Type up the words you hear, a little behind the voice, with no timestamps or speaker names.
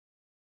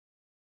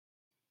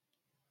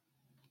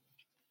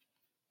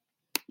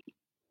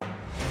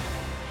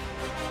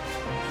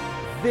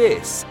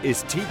This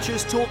is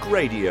Teachers Talk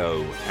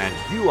Radio, and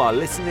you are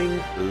listening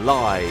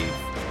live.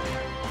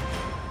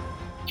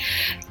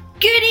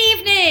 Good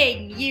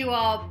evening! You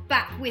are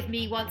back with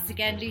me once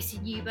again, Lucy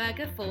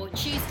Newberger, for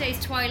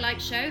Tuesday's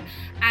Twilight Show.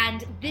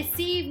 And this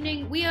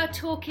evening we are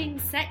talking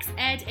sex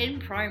ed in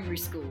primary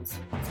schools.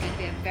 It's going to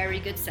be a very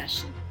good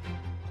session.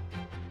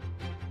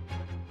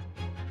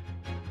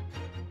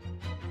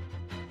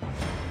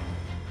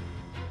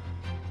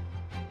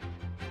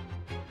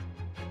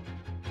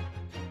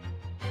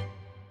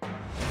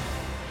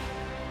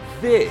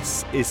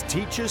 This is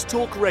Teachers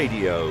Talk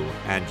Radio,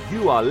 and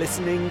you are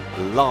listening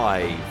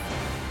live.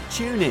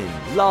 Tune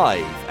in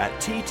live at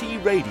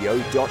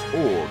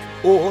ttradio.org,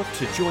 or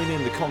to join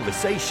in the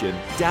conversation,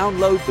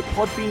 download the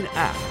Podbean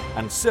app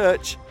and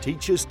search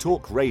Teachers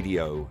Talk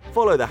Radio.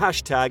 Follow the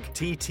hashtag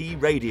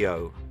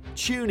TTRadio.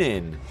 Tune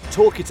in,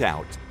 talk it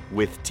out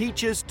with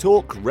Teachers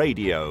Talk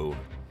Radio.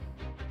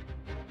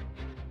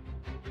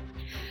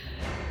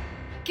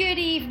 Good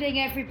evening,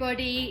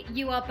 everybody.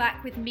 You are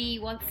back with me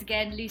once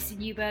again, Lucy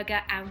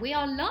Newberger, and we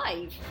are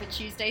live for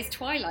Tuesday's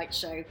Twilight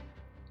Show.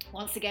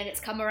 Once again,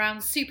 it's come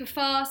around super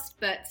fast,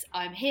 but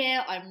I'm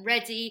here, I'm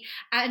ready,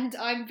 and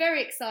I'm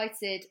very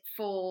excited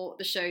for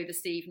the show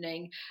this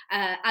evening.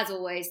 As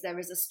always, there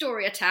is a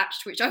story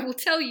attached, which I will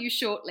tell you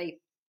shortly.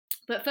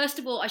 But first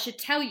of all, I should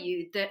tell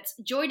you that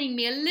joining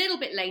me a little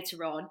bit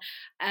later on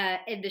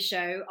in the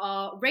show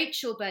are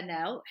Rachel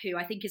Burnell, who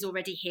I think is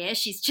already here.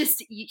 She's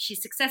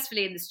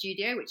successfully in the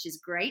studio, which is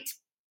great.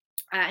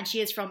 And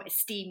she is from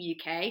Esteem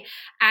UK.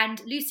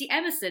 And Lucy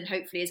Emerson,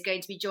 hopefully, is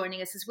going to be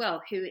joining us as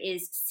well, who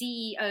is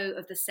CEO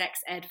of the Sex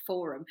Ed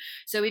Forum.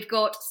 So we've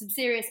got some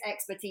serious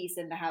expertise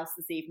in the house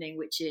this evening,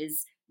 which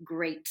is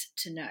great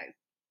to know.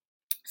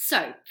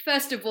 So,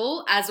 first of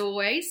all, as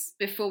always,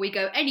 before we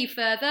go any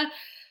further,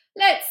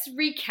 let's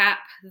recap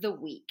the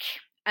week.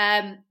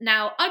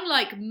 Now,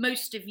 unlike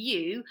most of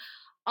you,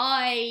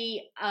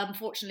 I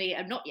unfortunately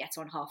am not yet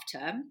on half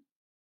term.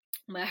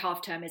 My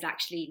half term is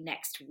actually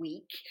next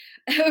week,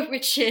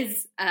 which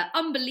is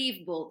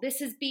unbelievable. This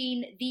has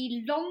been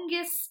the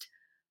longest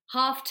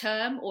half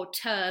term or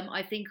term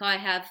I think I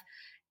have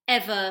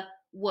ever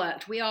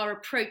worked. We are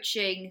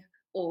approaching,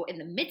 or in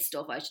the midst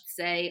of, I should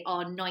say,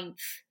 our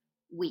 9th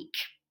week.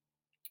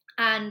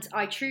 And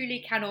I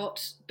truly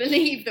cannot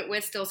believe that we're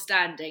still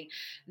standing.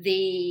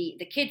 The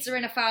kids are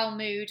in a foul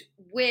mood.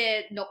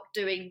 We're not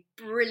doing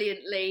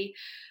brilliantly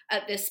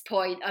at this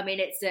point. I mean,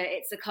 it's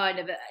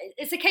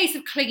a case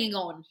of clinging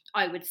on,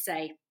 I would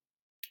say,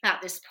 at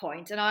this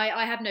point. And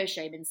I have no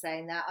shame in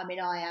saying that. I mean,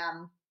 I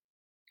am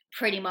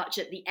pretty much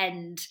at the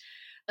end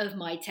of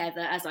my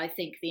tether, as I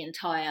think the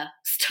entire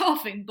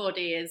staffing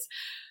body is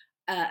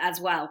as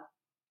well.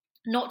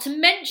 Not to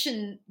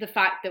mention the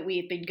fact that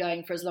we've been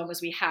going for as long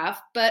as we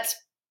have, but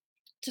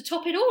to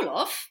top it all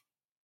off,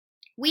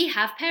 we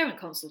have parent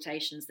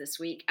consultations this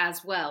week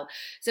as well.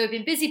 So we've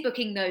been busy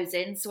booking those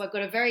in. So I've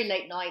got a very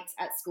late night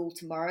at school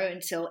tomorrow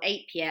until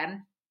 8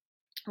 p.m,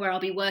 where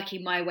I'll be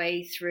working my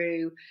way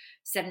through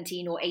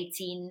 17 or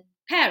 18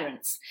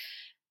 parents.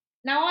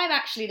 Now, I'm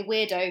actually the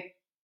weirdo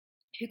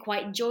who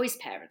quite enjoys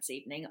parents'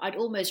 evening. I'd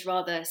almost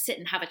rather sit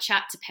and have a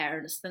chat to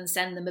parents than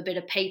send them a bit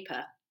of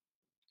paper.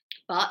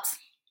 But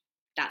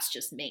that's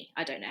just me.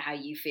 I don't know how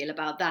you feel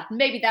about that.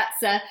 Maybe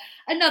that's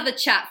another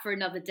chat for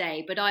another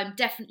day, but I'm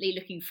definitely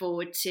looking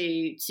forward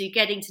to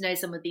getting to know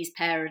some of these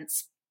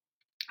parents.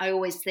 I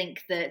always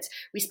think that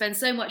we spend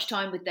so much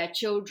time with their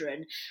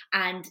children,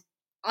 and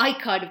I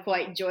kind of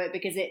quite enjoy it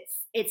because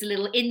it's a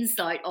little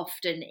insight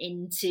often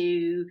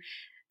into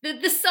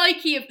the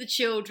psyche of the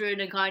children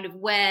and kind of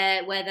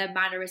where their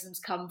mannerisms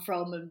come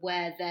from and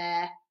where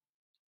their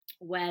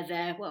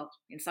well,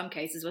 in some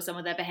cases, where some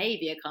of their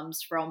behaviour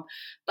comes from.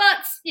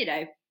 But, you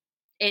know,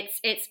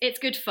 it's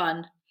good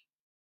fun.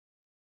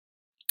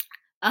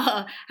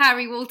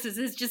 Harry Walters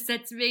has just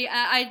said to me,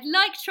 I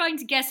like trying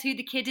to guess who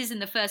the kid is in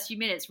the first few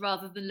minutes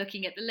rather than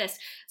looking at the list.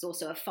 It's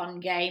also a fun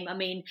game. I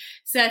mean,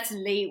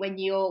 certainly when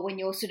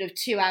you're sort of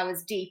 2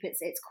 hours deep,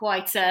 it's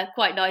quite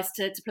nice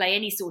to play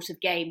any sort of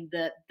game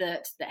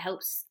that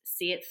helps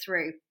see it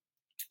through.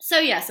 So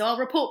I'll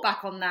report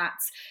back on that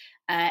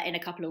in a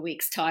couple of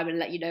weeks' time and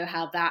let you know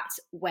how that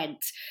went.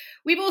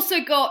 We've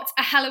also got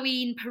a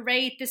Halloween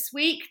parade this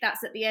week.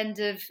 That's at the end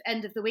of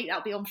the week.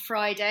 That'll be on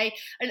Friday.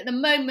 And at the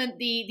moment,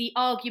 the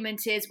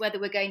argument is whether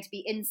we're going to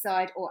be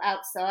inside or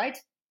outside.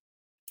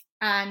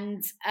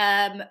 And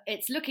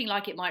it's looking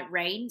like it might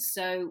rain,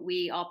 so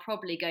we are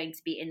probably going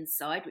to be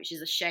inside, which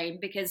is a shame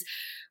because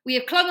we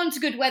have clung on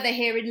to good weather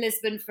here in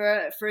Lisbon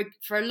for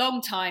a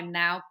long time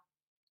now.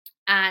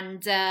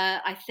 And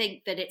I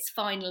think that it's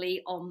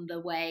finally on the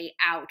way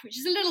out, which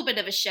is a little bit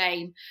of a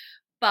shame.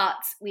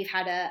 But we've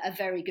had a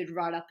very good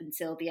run up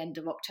until the end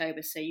of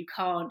October, so you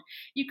can't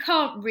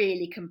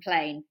really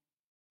complain.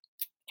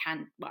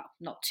 Well,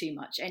 not too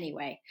much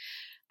anyway.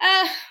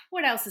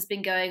 What else has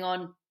been going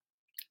on?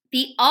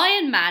 The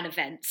Ironman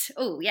event.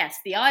 Oh, yes,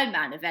 the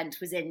Ironman event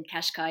was in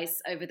Cascais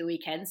over the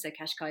weekend. So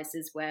Cascais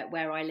is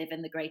where I live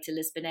in the greater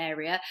Lisbon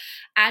area.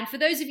 And for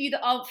those of you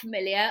that aren't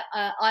familiar,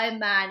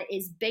 Ironman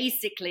is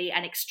basically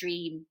an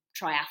extreme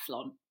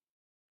triathlon.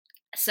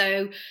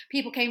 So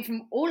people came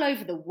from all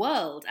over the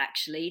world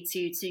actually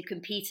to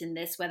compete in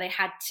this, where they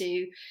had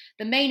to,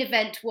 the main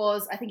event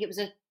was, I think it was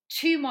a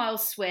 2-mile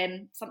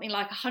swim, something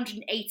like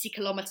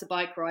 180-kilometer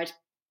bike ride,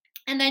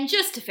 and then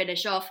just to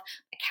finish off,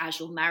 a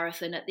casual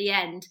marathon at the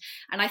end.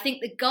 And I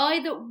think the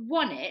guy that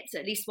won it,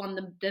 at least won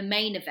the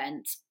main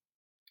event,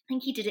 I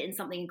think he did it in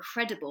something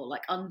incredible,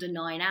 like under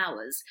 9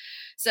 hours.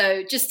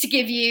 So just to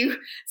give you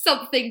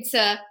something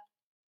to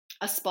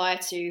aspire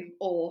to,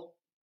 or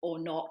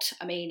not.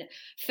 I mean,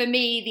 for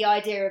me, the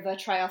idea of a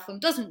triathlon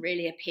doesn't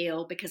really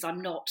appeal because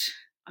I'm not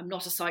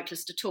a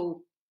cyclist at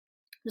all.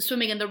 The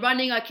swimming and the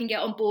running I can get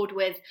on board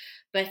with,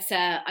 but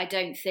I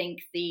don't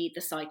think the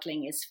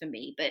cycling is for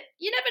me. But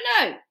you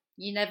never know.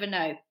 You never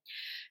know.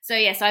 So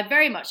yes, I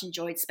very much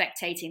enjoyed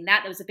spectating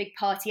that. There was a big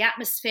party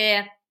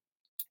atmosphere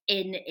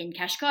in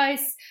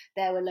Cascais.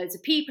 There were loads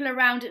of people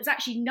around. It was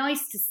actually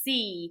nice to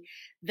see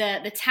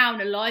the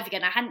town alive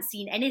again. I hadn't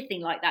seen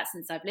anything like that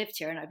since I've lived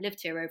here, and I've lived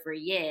here over a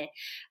year.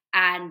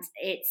 And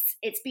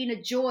it's been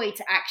a joy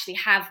to actually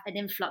have an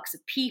influx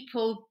of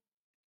people,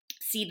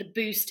 see the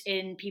boost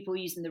in people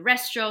using the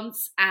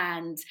restaurants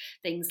and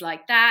things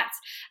like that.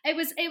 It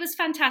was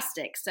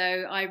fantastic. So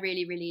I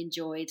really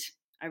enjoyed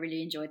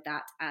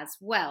that as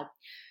well.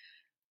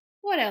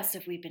 What else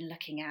have we been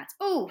looking at?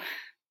 Oh,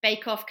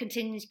 Bake Off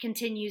continues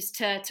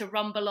to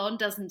rumble on,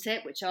 doesn't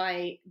it? Which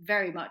I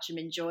very much am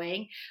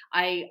enjoying.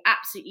 I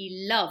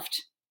absolutely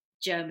loved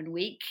German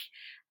Week.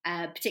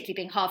 Particularly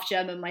being half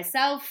German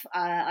myself,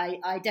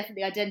 I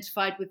definitely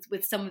identified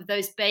with some of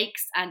those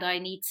bakes, and I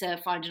need to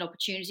find an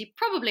opportunity,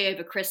 probably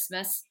over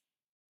Christmas,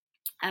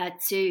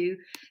 to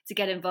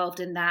get involved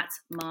in that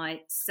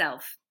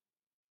myself.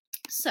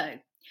 So,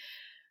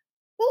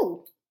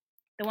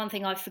 the one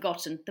thing I've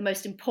forgotten, the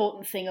most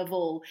important thing of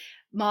all,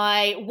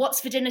 my What's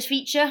for Dinner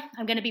feature.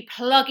 I'm going to be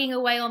plugging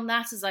away on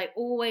that as I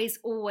always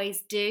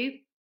do.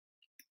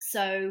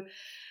 So,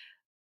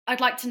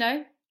 I'd like to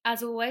know,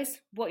 as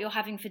always, what you're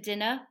having for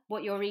dinner,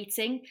 what you're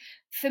eating.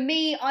 For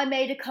me, I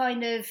made a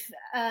kind of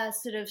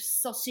sort of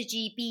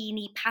sausagey,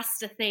 beany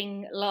pasta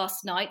thing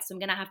last night, so I'm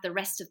going to have the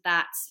rest of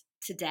that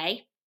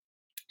today.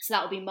 So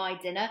that'll be my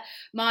dinner.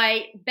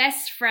 My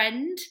best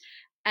friend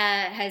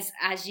has,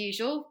 as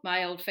usual,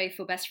 my old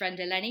faithful best friend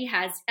Eleni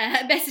has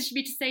messaged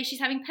me to say she's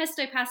having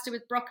pesto pasta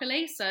with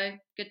broccoli, so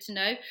good to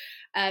know.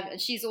 And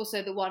she's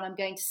also the one I'm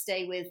going to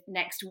stay with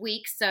next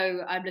week,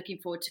 so I'm looking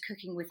forward to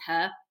cooking with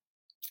her.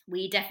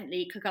 We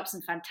definitely cook up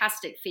some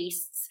fantastic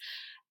feasts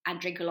and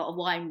drink a lot of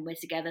wine when we're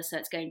together, so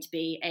it's going to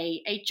be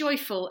a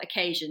joyful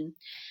occasion.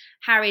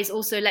 Harry's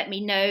also let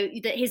me know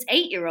that his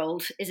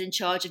 8-year-old is in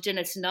charge of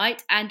dinner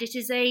tonight, and it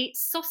is a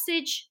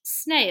sausage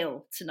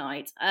snail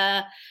tonight.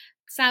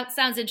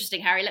 Sounds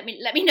interesting, Harry. Let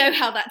me know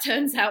how that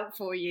turns out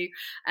for you.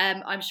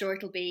 I'm sure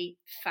it'll be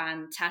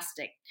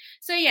fantastic.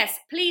 So yes,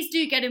 please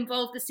do get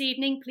involved this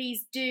evening.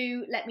 Please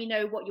do let me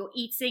know what you're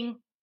eating.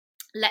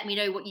 Let me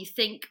know what you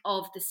think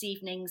of this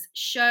evening's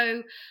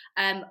show.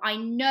 I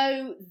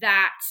know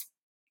that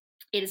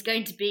it is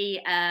going to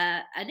be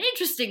an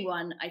interesting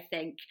one, I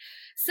think.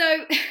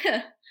 So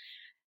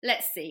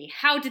let's see.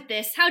 How did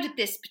this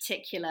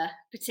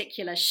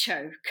particular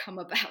show come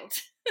about?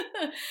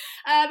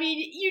 I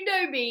mean, you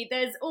know me.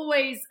 There's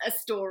always a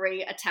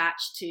story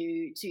attached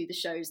to the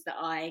shows that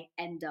I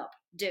end up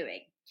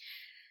doing.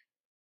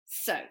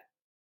 So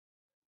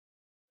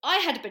I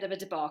had a bit of a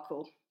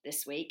debacle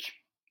this week,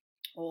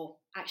 or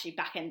actually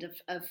back end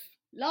of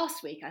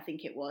last week, I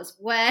think it was,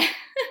 where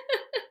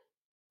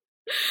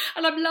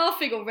and I'm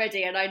laughing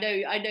already, and I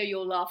know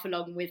you'll laugh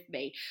along with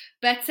me.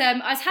 But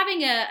I was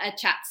having a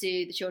chat to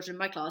the children in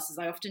my class, as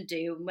I often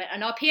do,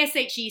 and our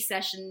PSHE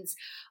sessions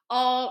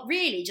are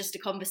really just a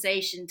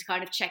conversation to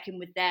kind of check in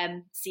with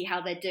them, see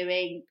how they're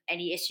doing,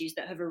 any issues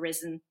that have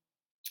arisen.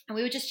 And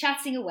we were just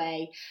chatting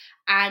away,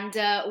 and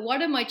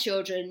one of my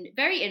children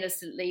very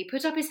innocently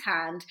put up his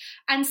hand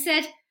and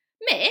said,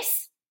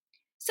 "Miss,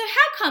 so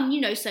how come you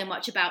know so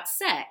much about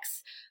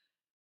sex?"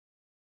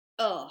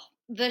 Oh,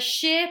 the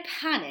sheer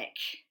panic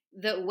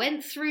that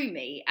went through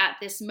me at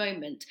this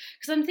moment,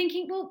 because I'm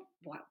thinking, well,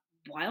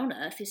 why on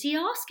earth is he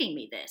asking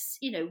me this?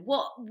 You know,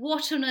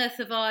 what on earth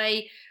have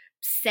I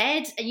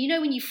said? And you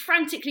know, when you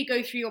frantically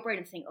go through your brain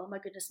and think, oh my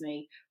goodness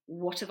me,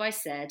 what have I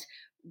said?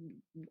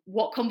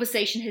 What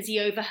conversation has he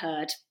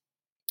overheard?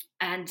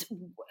 And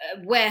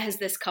where has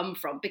this come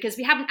from? Because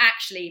we haven't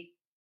actually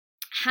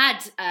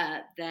had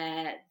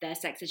their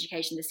sex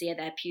education this year,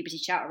 their puberty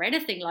chat or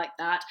anything like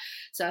that.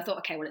 So I thought,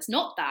 okay, well, it's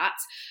not that.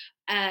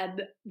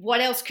 What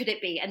else could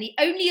it be? And the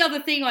only other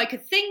thing I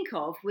could think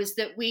of was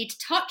that we'd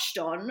touched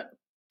on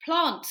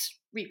plant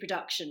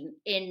reproduction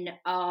in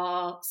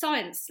our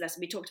science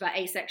lesson. We talked about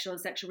asexual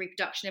and sexual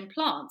reproduction in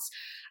plants.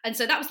 And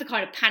so that was the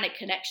kind of panic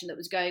connection that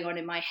was going on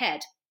in my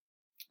head.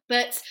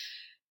 But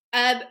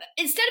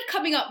instead of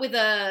coming up with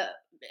a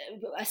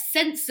a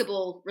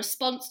sensible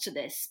response to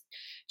this.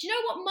 Do you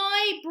know what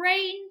my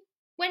brain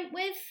went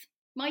with?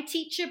 My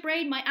teacher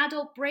brain, my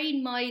adult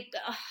brain, I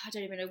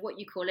don't even know what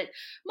you call it.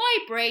 My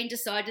brain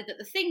decided that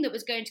the thing that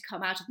was going to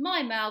come out of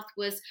my mouth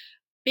was,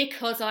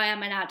 because I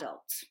am an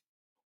adult.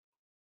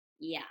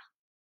 Yeah,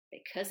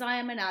 because I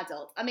am an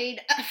adult. I mean,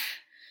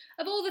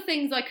 of all the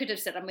things I could have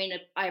said, I mean,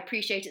 I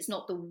appreciate it's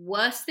not the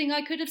worst thing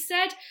I could have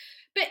said,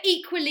 but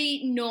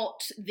equally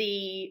not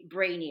the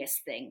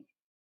brainiest thing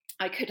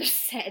I could have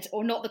said,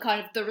 or not the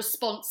kind of the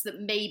response that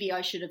maybe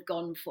I should have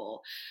gone for.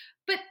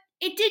 But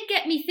it did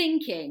get me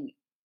thinking,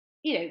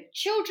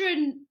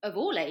 children of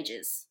all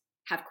ages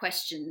have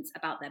questions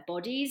about their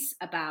bodies,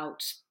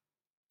 about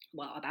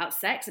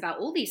sex, about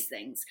all these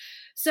things.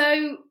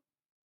 So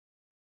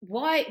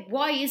why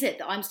is it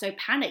that I'm so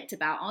panicked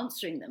about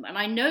answering them? And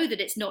I know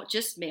that it's not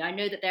just me. I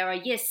know that there are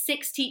year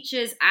 6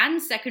 teachers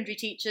and secondary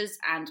teachers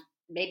and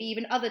maybe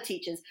even other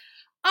teachers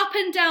up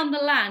and down the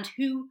land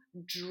who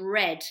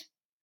dread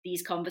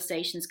these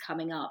conversations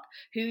coming up,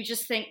 who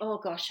just think, oh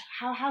gosh,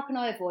 how can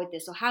I avoid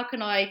this? Or how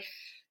can I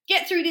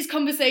get through these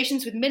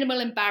conversations with minimal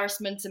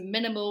embarrassment and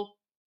minimal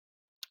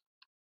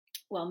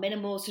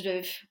sort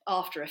of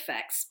after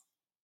effects.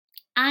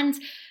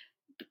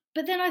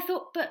 But then I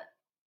thought, but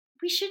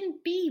we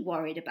shouldn't be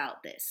worried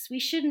about this. We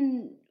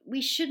shouldn't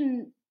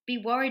be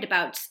worried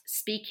about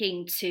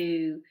speaking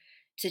to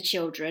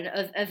children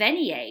of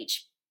any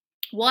age.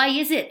 Why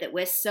is it that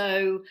we're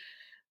so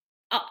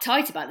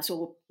uptight about this?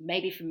 Or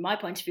maybe from my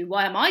point of view,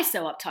 why am I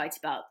so uptight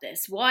about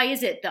this? Why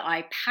is it that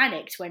I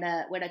panicked when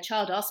a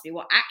child asked me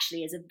what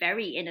actually is a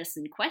very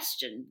innocent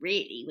question,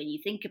 really, when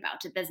you think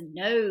about it?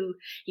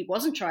 He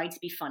wasn't trying to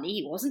be funny,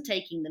 he wasn't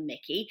taking the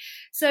mickey.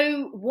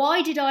 So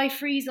why did I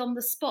freeze on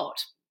the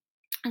spot?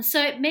 And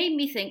so it made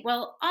me think,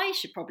 well, I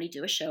should probably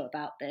do a show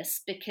about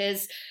this,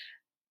 because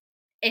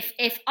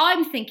if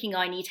I'm thinking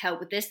I need help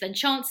with this, then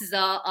chances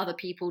are other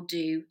people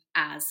do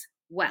as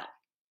well.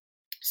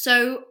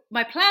 So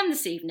my plan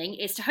this evening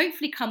is to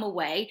hopefully come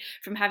away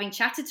from having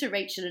chatted to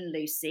Rachel and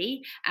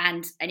Lucy,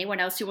 and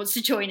anyone else who wants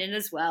to join in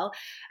as well,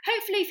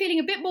 hopefully feeling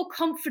a bit more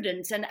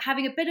confident and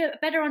having a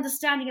better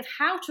understanding of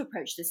how to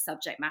approach this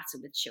subject matter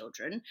with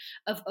children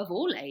of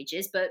all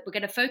ages. But we're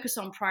going to focus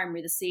on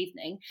primary this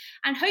evening,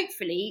 and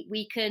hopefully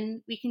we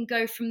can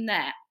go from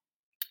there.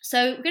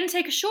 So we're going to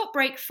take a short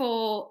break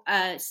for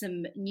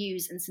some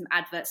news and some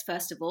adverts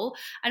first of all.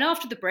 And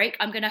after the break,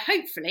 I'm going to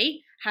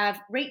hopefully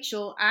have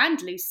Rachel and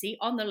Lucy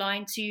on the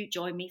line to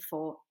join me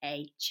for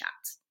a chat.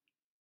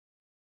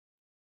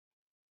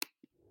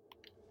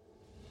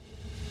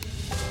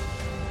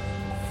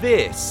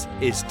 This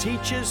is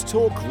Teachers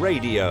Talk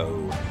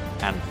Radio,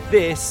 and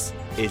this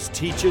is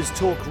Teachers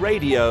Talk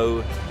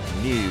Radio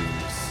News.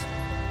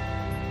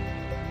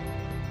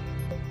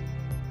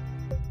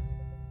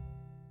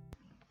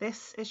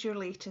 This is your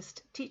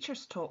latest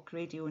Teachers Talk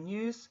Radio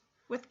News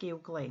with Gail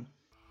Glenn.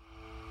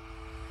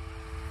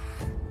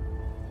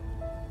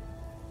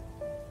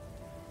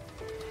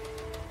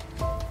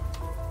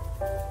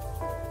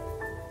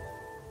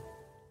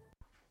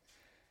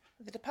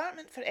 The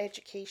Department for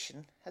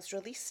Education has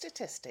released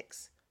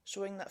statistics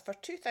showing that for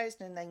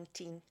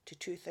 2019 to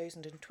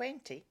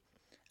 2020,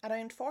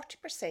 around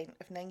 40%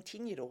 of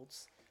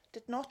 19-year-olds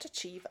did not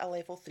achieve a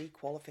Level 3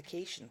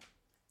 qualification,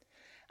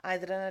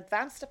 either an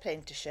advanced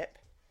apprenticeship,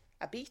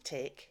 a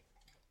BTEC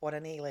or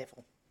an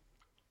A-level.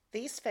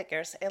 These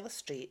figures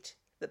illustrate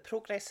that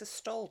progress has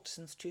stalled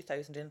since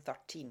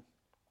 2013.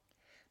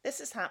 This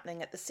is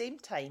happening at the same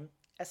time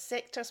as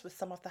sectors with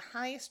some of the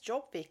highest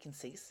job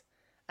vacancies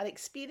are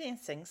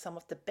experiencing some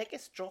of the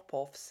biggest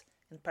drop-offs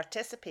in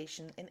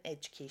participation in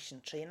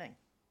education training.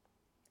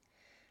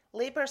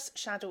 Labour's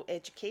Shadow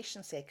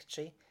Education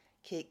Secretary,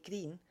 Kate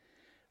Green,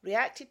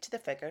 reacted to the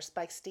figures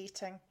by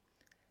stating,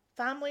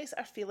 "Families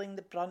are feeling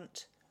the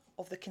brunt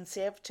of the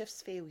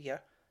Conservatives'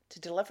 failure to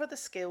deliver the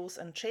skills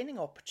and training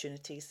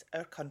opportunities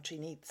our country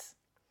needs,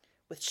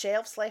 with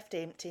shelves left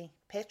empty,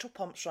 petrol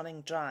pumps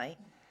running dry,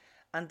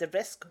 and the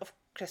risk of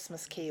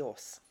Christmas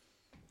chaos.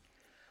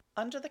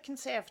 Under the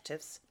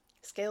Conservatives,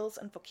 skills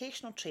and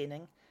vocational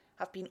training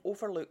have been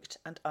overlooked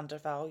and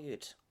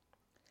undervalued.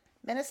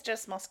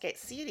 Ministers must get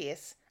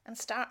serious and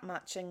start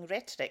matching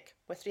rhetoric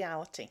with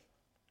reality."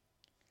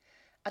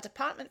 A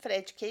Department for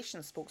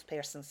Education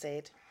spokesperson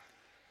said,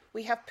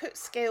 "We have put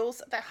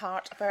skills at the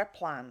heart of our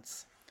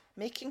plans,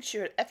 making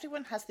sure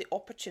everyone has the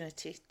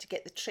opportunity to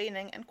get the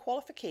training and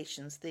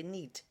qualifications they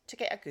need to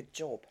get a good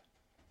job.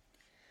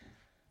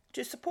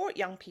 To support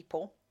young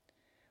people,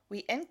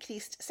 we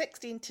increased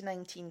 16 to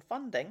 19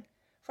 funding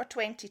for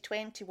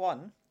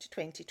 2021 to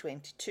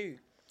 2022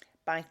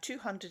 by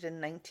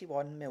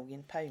 £291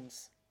 million,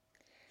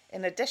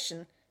 in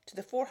addition to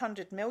the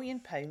 £400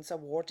 million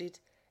awarded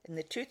in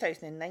the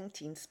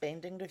 2019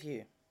 spending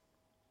review.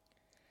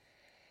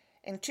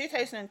 In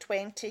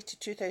 2020 to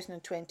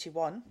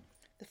 2021,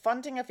 the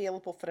funding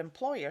available for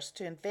employers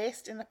to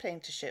invest in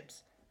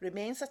apprenticeships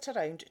remains at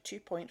around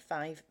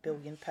 £2.5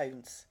 billion,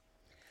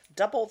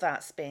 double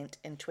that spent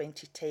in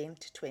 2010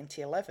 to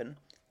 2011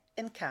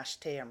 in cash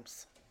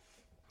terms.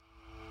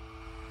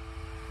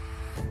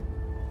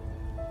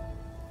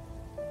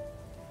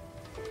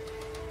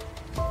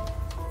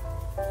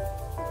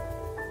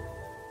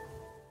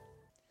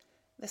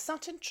 The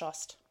Sutton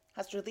Trust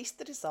has released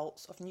the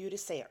results of new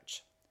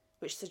research,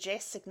 which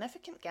suggests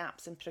significant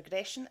gaps in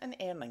progression and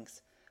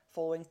earnings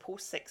following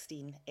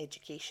post-16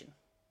 education.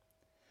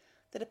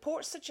 The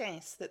report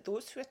suggests that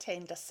those who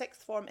attend a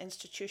sixth form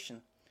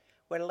institution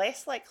were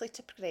less likely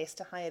to progress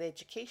to higher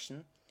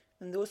education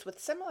than those with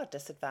similar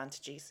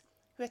disadvantages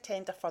who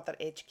attend a further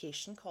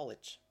education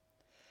college.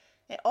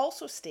 It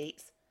also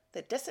states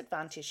that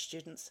disadvantaged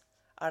students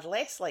are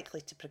less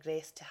likely to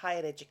progress to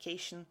higher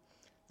education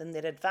than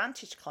their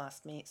advantaged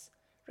classmates,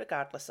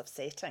 regardless of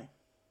setting.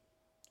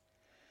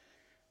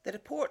 The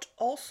report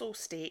also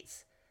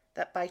states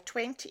that by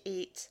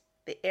 28,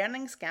 the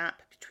earnings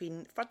gap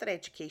between further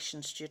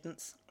education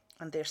students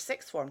and their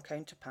sixth form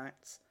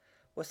counterparts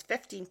was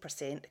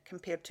 15%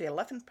 compared to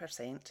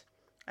 11%,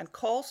 and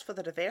calls for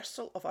the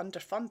reversal of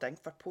underfunding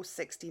for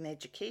post-16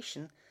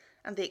 education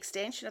and the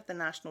extension of the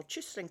National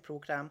Tutoring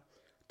Programme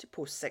to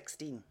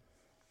post-16.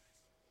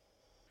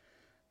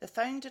 The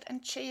founder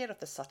and chair of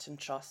the Sutton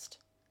Trust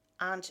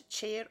and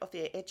chair of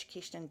the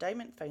Education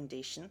Endowment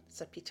Foundation,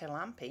 Sir Peter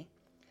Lampy,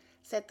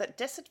 said that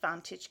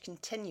disadvantage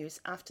continues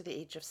after the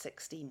age of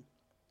 16.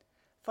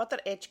 Further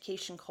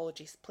education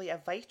colleges play a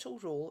vital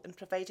role in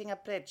providing a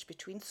bridge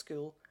between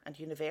school and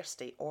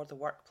university or the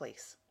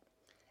workplace.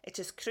 It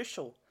is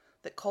crucial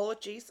that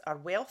colleges are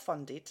well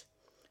funded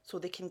so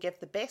they can give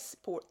the best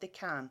support they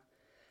can,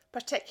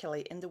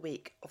 particularly in the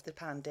wake of the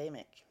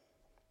pandemic.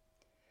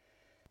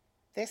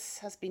 This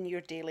has been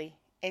your daily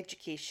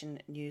education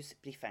news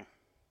briefing.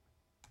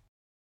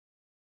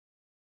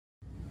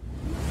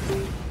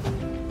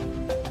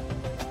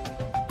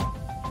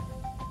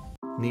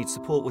 Need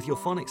support with your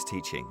phonics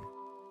teaching?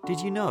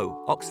 Did you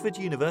know Oxford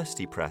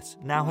University Press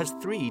now has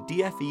 3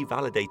 DFE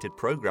validated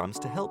programs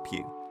to help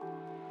you?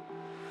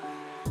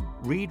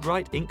 Read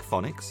Write Inc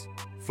Phonics,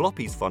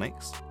 Floppy's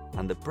Phonics,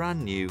 and the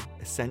brand new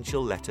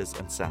Essential Letters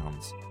and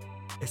Sounds.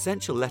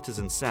 Essential Letters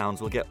and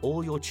Sounds will get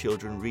all your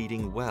children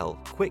reading well,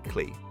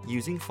 quickly,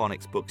 using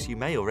phonics books you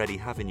may already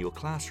have in your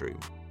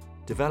classroom.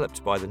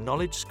 Developed by the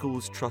Knowledge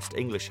Schools Trust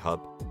English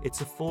Hub,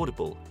 it's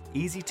affordable,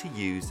 easy to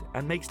use,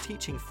 and makes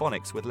teaching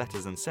phonics with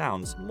letters and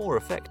sounds more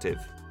effective.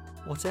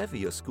 Whatever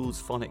your school's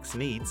phonics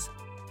needs,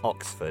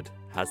 Oxford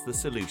has the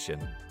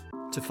solution.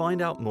 To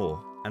find out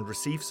more and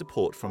receive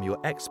support from your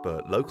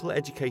expert local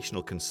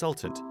educational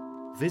consultant,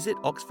 visit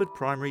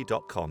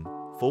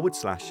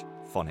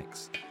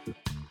oxfordprimary.com/phonics.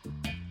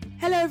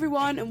 Hello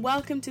everyone and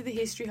welcome to the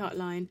History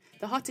Hotline,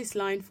 the hottest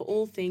line for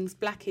all things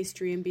Black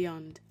history and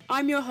beyond.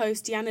 I'm your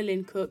host Deanna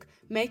Lynn Cook,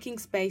 making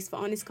space for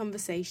honest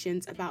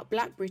conversations about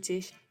Black,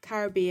 British,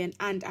 Caribbean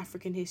and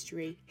African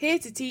history. Here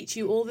to teach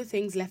you all the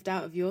things left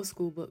out of your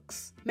school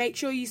books. Make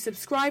sure you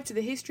subscribe to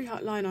the History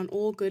Hotline on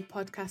all good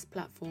podcast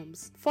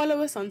platforms.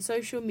 Follow us on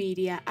social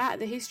media at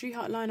the History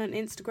Hotline on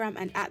Instagram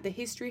and at the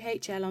History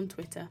HL on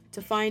Twitter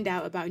to find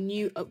out about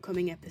new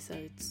upcoming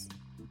episodes.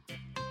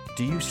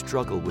 Do you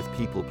struggle with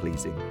people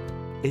pleasing?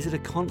 Is it a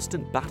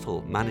constant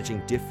battle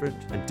managing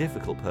different and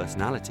difficult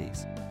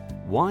personalities?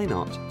 Why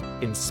not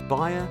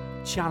inspire,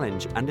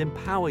 challenge and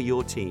empower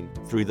your team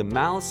through the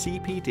MAL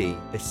CPD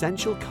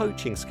Essential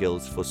Coaching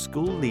Skills for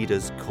School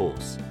Leaders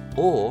course,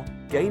 or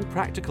gain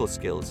practical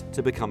skills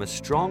to become a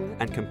strong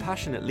and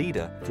compassionate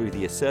leader through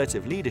the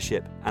Assertive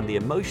Leadership and the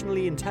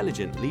Emotionally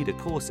Intelligent Leader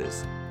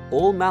courses.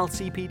 All MAL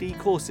CPD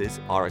courses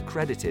are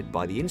accredited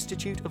by the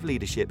Institute of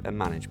Leadership and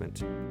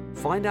Management.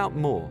 Find out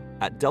more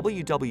at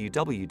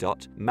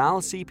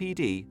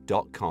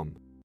www.malcpd.com.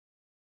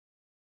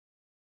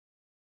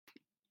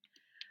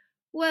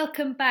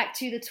 Welcome back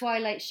to the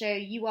Twilight Show.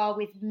 You are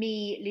with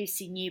me,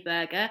 Lucy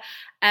Newberger.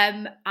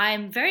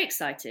 I'm very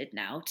excited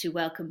now to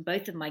welcome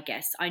both of my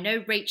guests. I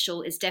know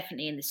Rachel is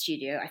definitely in the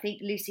studio. I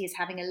think Lucy is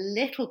having a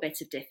little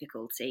bit of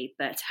difficulty,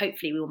 but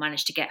hopefully we will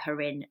manage to get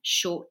her in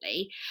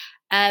shortly.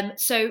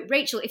 So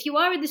Rachel, if you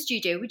are in the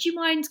studio, would you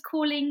mind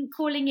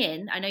calling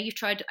in? I know you've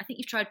tried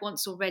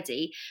once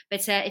already,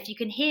 but if you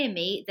can hear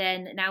me,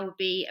 then now would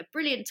be a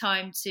brilliant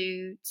time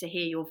to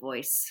hear your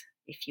voice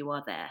if you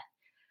are there.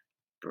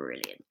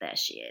 Brilliant. There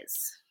she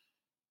is.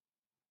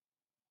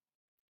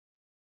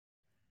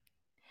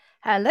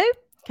 Hello?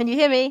 Can you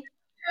hear me?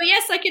 Oh,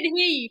 yes, I can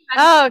hear you.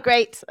 Oh,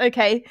 great.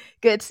 Okay,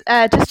 good.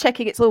 Just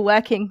checking it's all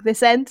working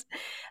this end.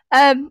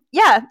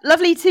 Yeah,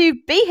 lovely to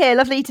be here.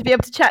 Lovely to be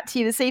able to chat to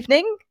you this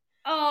evening.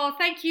 Oh,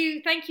 thank you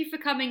for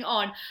coming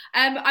on.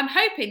 I'm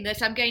hoping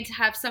that I'm going to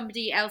have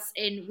somebody else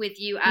in with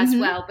you as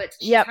well, but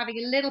she's having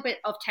a little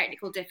bit of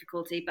technical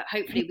difficulty, but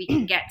hopefully we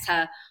can get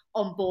her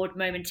on board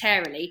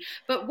momentarily.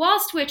 But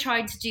whilst we're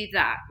trying to do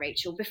that,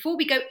 Rachel, before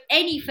we go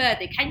any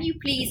further, can you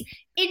please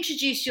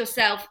introduce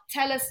yourself,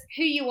 tell us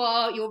who you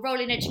are, your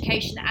role in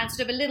education, and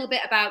sort of a little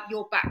bit about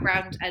your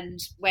background and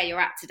where you're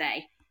at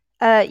today?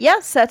 Yeah,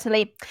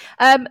 certainly.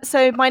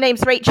 So my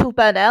name's Rachel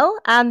Burnell,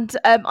 and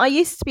I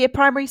used to be a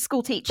primary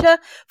school teacher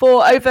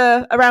for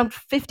around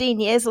 15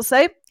 years or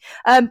so.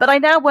 But I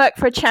now work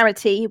for a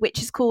charity which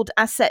is called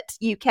Asset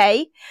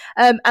UK,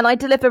 and I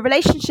deliver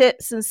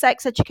relationships and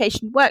sex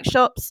education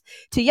workshops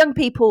to young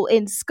people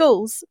in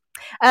schools.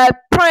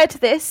 Prior to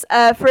this,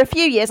 for a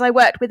few years, I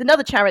worked with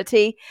another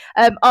charity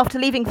after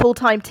leaving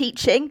full-time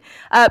teaching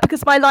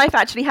because my life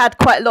actually had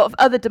quite a lot of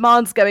other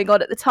demands going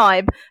on at the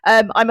time.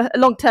 I'm a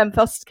long-term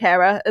foster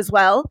carer as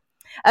well.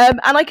 And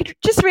I could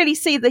just really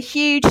see the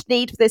huge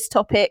need for this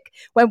topic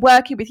when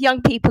working with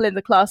young people in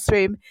the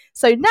classroom.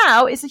 So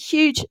now it's a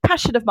huge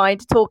passion of mine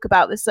to talk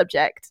about this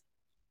subject.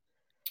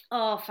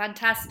 Oh,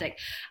 fantastic.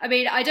 I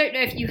mean, I don't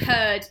know if you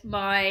heard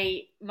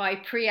my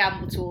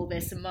preamble to all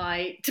this and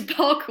my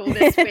debacle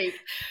this week,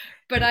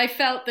 but I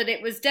felt that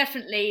it was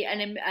definitely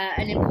an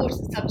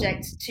important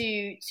subject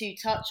to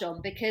touch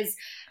on, because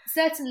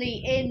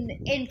certainly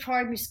in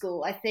primary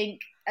school, I think,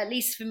 at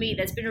least for me,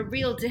 there's been a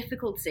real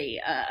difficulty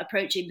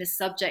approaching this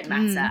subject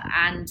matter.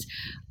 And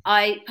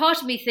part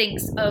of me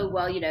thinks, oh,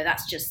 well,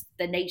 that's just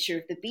the nature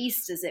of the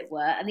beast, as it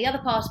were. And the other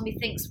part of me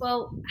thinks,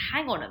 well,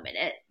 hang on a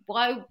minute.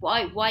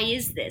 Why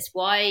is this?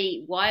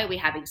 Why are we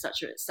having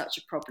such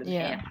a problem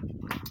here?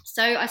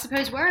 So I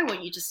suppose where I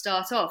want you to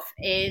start off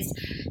is,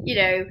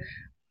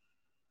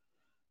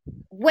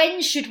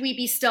 when should we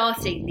be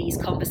starting these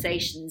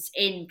conversations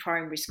in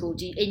primary school?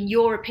 In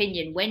your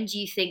opinion, when do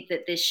you think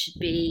that this should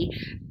be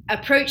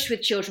approached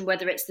with children,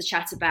 whether it's the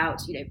chat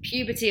about,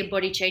 puberty and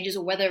body changes,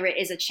 or whether it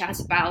is a chat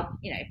about,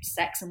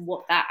 sex and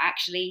what that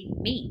actually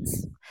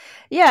means?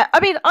 Yeah, I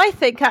mean, I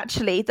think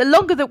actually the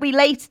longer that we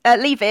leave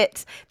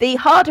it, the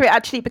harder it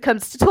actually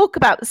becomes to talk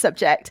about the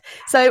subject.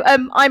 So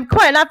I'm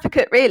quite an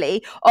advocate,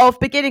 really, of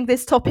beginning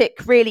this topic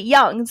really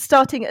young,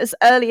 starting as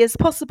early as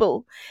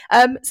possible.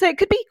 So it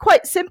could be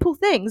quite simple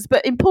things,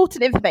 but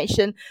important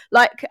information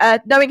like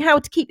knowing how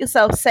to keep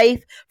yourself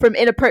safe from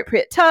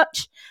inappropriate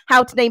touch,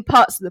 how to name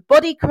parts of the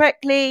body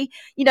correctly,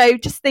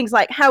 just things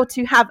like how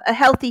to have a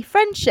healthy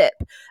friendship.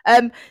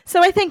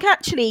 So I think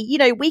actually,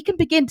 we can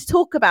begin to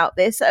talk about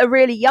this at a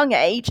really young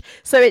age,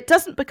 so it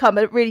doesn't become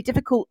a really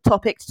difficult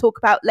topic to talk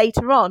about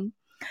later on.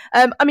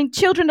 I mean,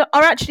 children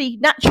are actually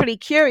naturally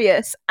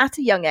curious at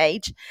a young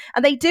age,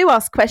 and they do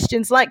ask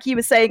questions, like you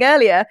were saying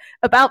earlier,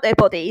 about their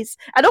bodies.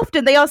 And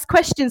often they ask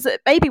questions that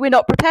maybe we're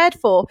not prepared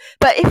for.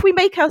 But if we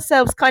make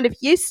ourselves kind of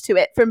used to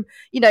it from,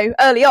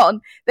 early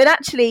on, then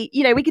actually,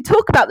 we can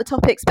talk about the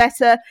topics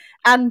better.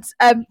 And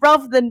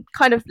rather than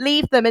kind of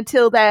leave them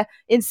until they're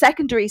in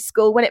secondary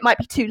school, when it might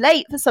be too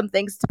late for some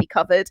things to be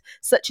covered,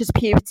 such as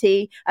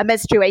puberty and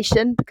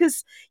menstruation,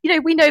 because,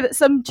 we know that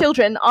some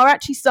children are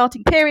actually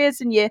starting periods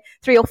in year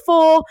 3 or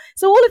 4.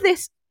 So all of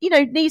this,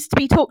 needs to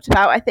be talked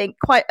about, I think,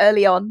 quite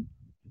early on.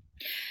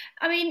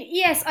 I mean,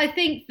 yes, I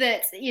think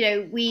that,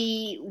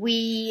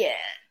 we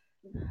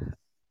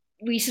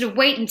sort of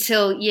wait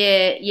until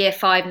year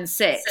 5 and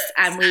 6,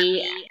 and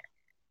we.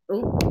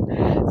 Oh,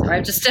 sorry,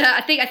 I'm just.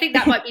 I think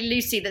that might be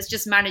Lucy that's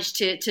just managed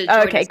to join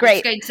us. Okay,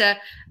 great. I'm just going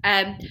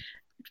to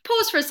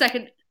pause for a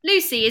second.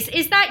 Lucy,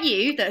 is that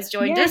you that has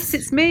joined us? Yes,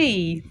 it's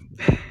me.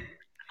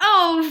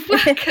 Oh,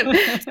 welcome.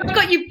 So I've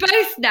got you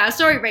both now.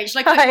 Sorry, Rachel,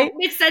 I got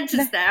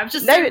mid-sentence there. I'm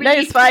just no,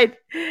 it's fine.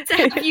 To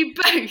have you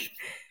both.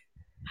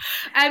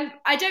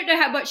 I don't know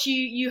how much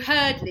you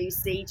heard,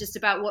 Lucy, just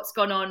about what's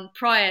gone on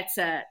prior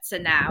to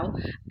now.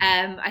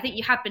 I think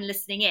you have been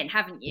listening in,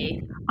 haven't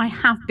you? I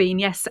have been,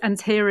 yes,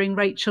 and hearing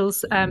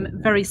Rachel's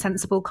very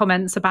sensible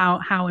comments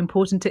about how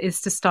important it is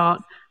to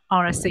start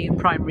RSE in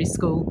primary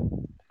school.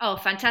 Oh,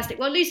 fantastic.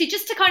 Well, Lucy,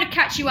 just to kind of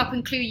catch you up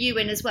and clue you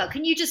in as well,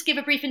 can you just give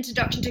a brief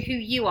introduction to who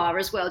you are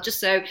as well, just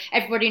so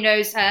everybody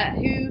knows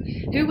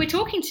who we're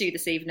talking to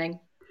this evening?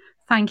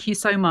 Thank you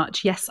so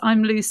much. Yes,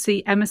 I'm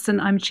Lucy Emerson.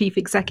 I'm Chief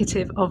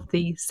Executive of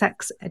the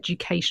Sex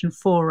Education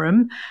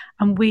Forum,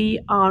 and we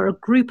are a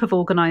group of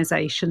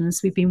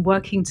organisations. We've been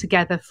working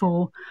together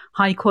for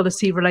high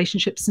quality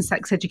relationships and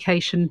sex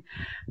education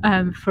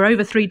for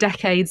over 3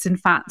 decades, in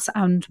fact,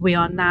 and we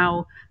are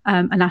now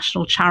a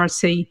national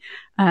charity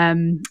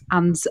and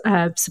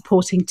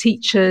supporting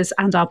teachers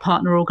and our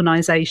partner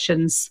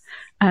organisations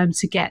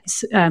to get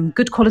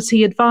good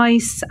quality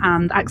advice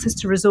and access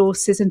to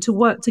resources, and to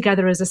work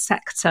together as a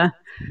sector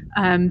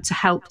to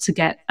help to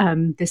get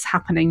this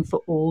happening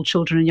for all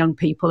children and young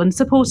people, and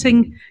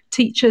supporting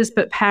teachers,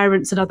 but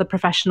parents and other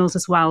professionals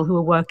as well who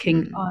are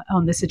working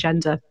on this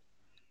agenda.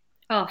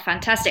 Oh,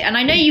 fantastic. And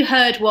I know you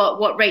heard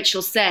what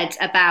Rachel said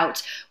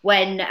about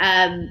when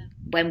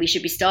we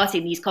should be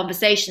starting these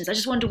conversations. I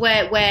just wonder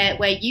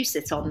where you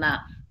sit on that.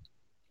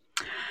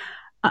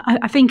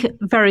 I think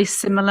very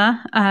similar.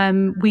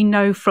 We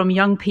know from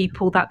young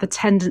people that the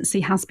tendency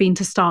has been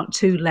to start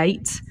too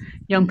late.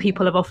 Young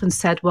people have often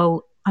said,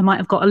 well, I might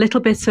have got a little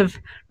bit of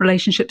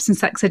relationships and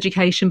sex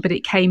education, but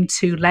it came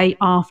too late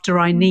after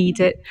I need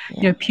it.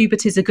 Yeah.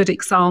 Puberty is a good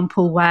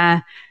example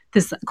where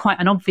there's quite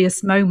an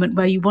obvious moment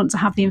where you want to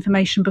have the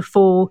information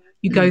before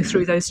you go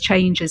through those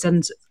changes.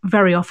 And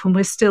very often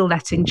we're still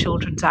letting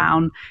children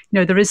down.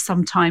 There is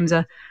sometimes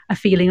a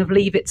feeling of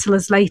leave it till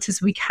as late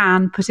as we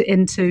can, put it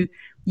into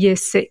year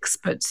 6,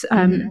 but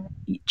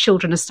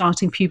children are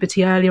starting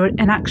puberty earlier,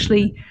 and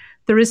actually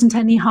there isn't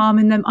any harm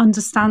in them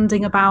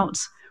understanding about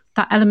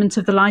that element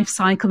of the life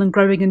cycle and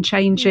growing and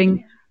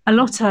changing a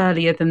lot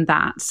earlier than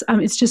that.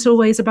 It's just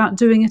always about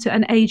doing it at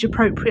an age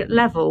appropriate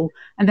level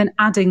and then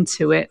adding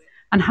to it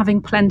and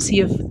having plenty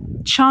of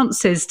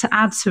chances to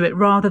add to it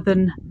rather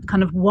than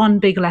kind of one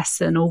big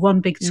lesson or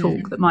one big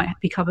talk that might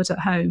be covered at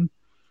home.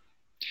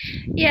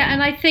 Yeah,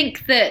 and I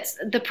think that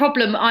the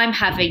problem I'm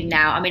having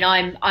now, I mean,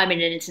 I'm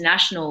in an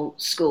international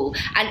school,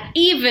 and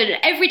even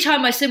every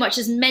time I so much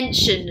as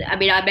mention, I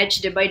mean, I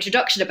mentioned in my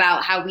introduction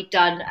about how we'd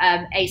done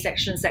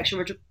asexual and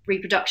sexual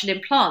reproduction in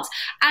plants,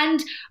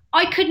 and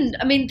I couldn't,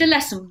 I mean, the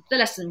lesson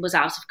was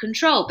out of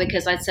control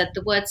because I'd said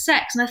the word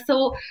sex, and I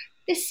thought,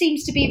 this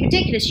seems to be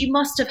ridiculous. You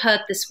must have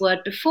heard this word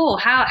before.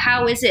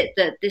 How is it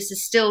that this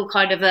is still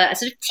kind of a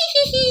sort of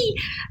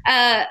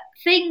tee-hee-hee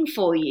thing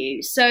for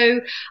you?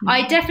 So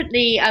I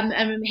definitely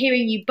am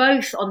hearing you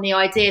both on the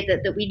idea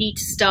that we need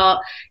to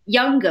start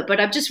younger. But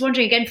I'm just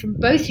wondering, again, from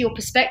both your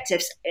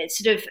perspectives,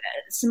 sort of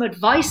some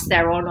advice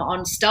there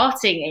on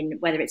starting in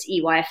whether it's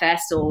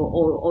EYFS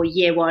or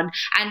year one.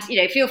 And,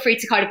 feel free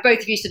to kind of both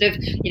of you sort of,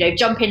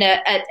 jump in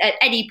at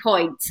any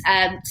point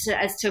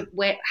as to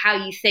how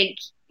you think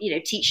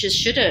teachers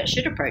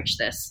should approach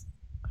this.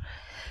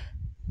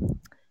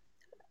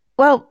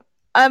 Well,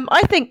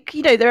 I think,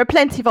 there are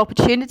plenty of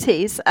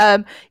opportunities,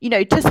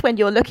 just when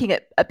you're looking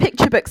at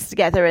picture books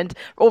together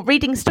or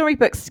reading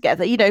storybooks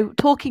together,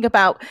 talking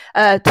about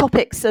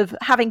topics of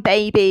having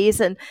babies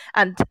and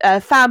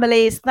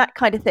families, that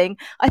kind of thing.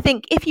 I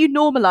think if you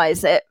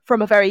normalise it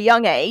from a very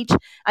young age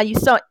and you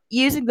start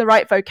using the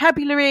right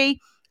vocabulary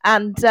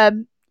and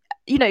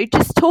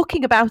just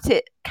talking about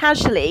it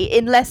casually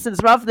in lessons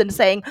rather than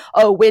saying,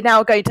 oh, we're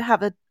now going to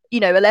have a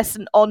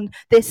lesson on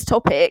this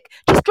topic,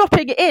 just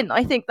dropping it in.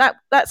 I think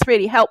that's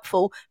really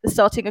helpful for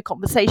starting a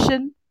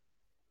conversation.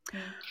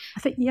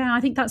 I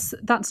think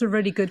that's a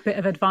really good bit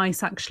of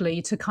advice,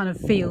 actually, to kind of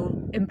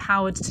feel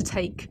empowered to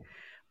take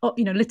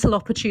little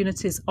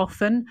opportunities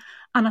often.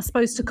 And I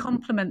suppose to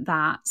complement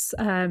that,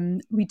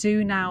 we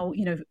do now,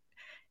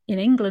 in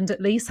England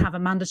at least, have a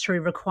mandatory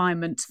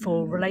requirement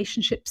for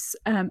relationships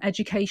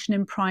education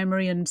in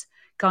primary and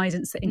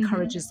guidance that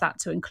encourages that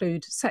to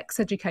include sex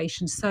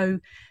education. So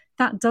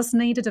that does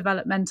need a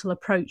developmental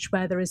approach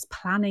where there is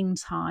planning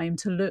time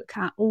to look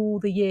at all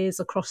the years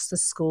across the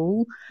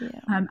school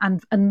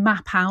and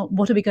map out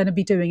what are we going to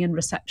be doing in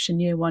reception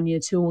year 1, year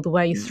 2, all the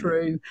way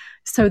through,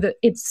 so that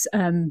it's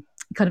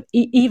kind of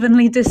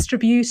evenly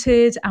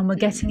distributed and we're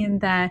getting in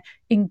there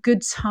in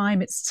good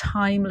time. It's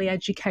timely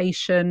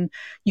education.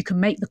 You can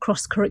make the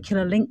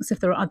cross-curricular links if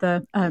there are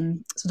other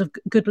sort of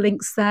good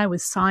links there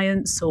with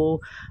science or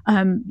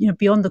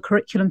beyond the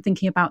curriculum,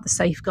 thinking about the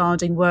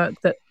safeguarding work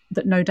that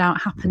no doubt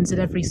happens in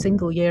every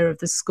single year of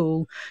the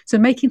school. So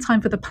making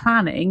time for the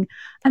planning.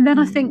 And then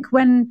I think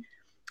when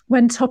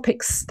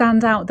topics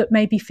stand out that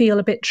maybe feel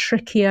a bit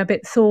trickier, a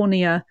bit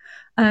thornier,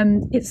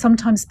 it's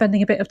sometimes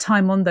spending a bit of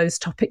time on those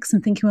topics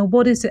and thinking, well,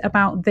 what is it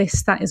about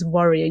this that is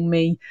worrying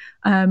me?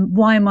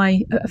 Why am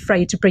I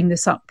afraid to bring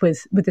this up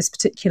with this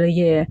particular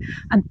year?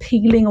 And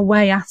peeling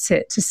away at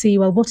it to see,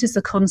 well, what is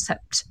the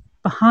concept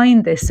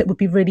behind this that would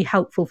be really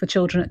helpful for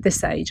children at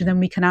this age? And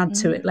then we can add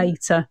to it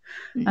later.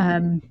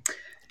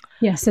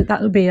 So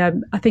that would be, I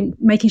think,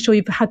 making sure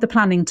you've had the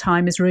planning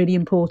time is really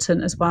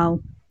important as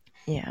well.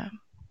 Yeah.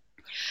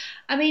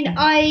 I mean,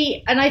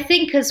 I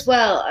think as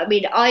well, I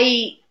mean,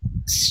 I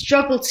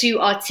struggle to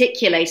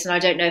articulate, and I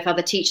don't know if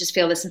other teachers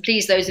feel this, and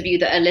please, those of you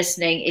that are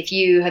listening, if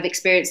you have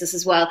experienced this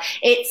as well,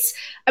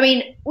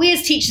 we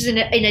as teachers in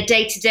a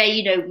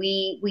day-to-day,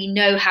 we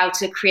know how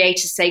to create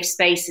a safe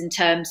space in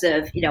terms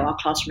of, our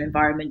classroom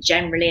environment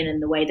generally and in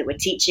the way that we're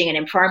teaching, and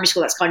in primary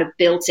school that's kind of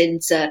built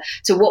into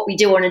what we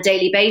do on a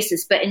daily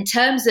basis. But in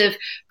terms of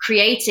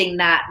creating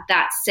that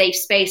safe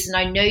space, and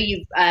I know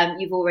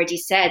you've already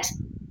said,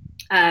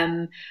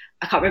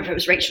 I can't remember if it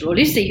was Rachel or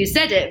Lucy who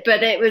said it,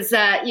 but it was,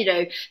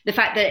 the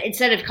fact that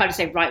instead of kind of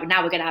saying, right,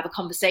 now we're going to have a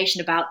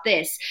conversation about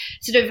this,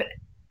 sort of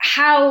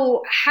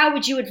how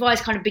would you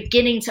advise kind of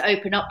beginning to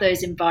open up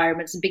those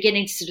environments and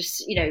beginning to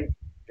sort of,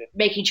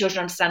 making children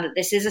understand that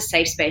this is a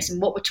safe space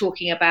and what we're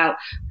talking about,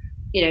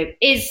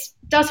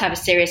 does have a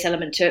serious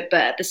element to it,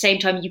 but at the same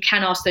time, you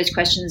can ask those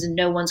questions and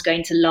no one's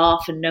going to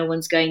laugh and no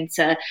one's going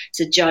to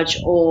judge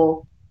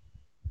or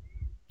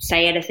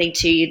say anything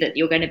to you that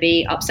you're going to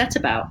be upset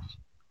about.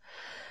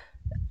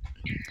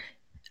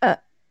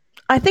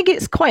 I think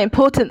it's quite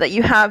important that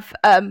you have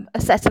a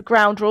set of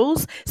ground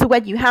rules. So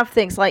when you have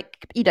things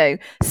like,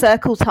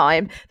 circle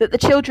time, that the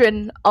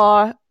children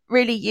are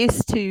really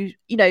used to,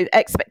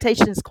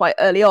 expectations quite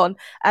early on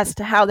as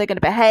to how they're going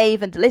to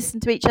behave and to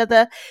listen to each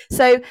other.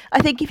 So I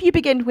think if you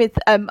begin with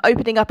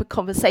opening up a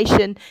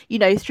conversation,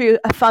 through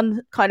a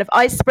fun kind of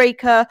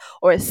icebreaker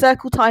or a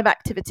circle time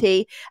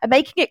activity and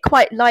making it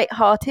quite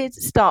light-hearted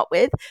to start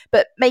with,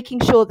 but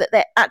making sure that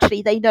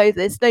they know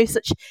there's no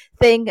such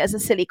thing as a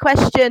silly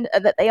question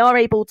and that they are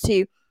able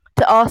to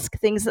ask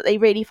things that they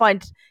really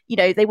find,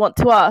 they want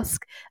to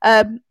ask.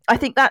 I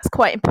think that's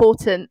quite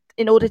important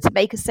in order to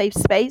make a safe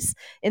space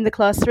in the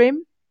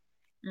classroom.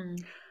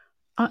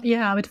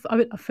 I would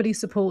fully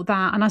support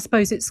that. And I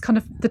suppose it's kind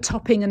of the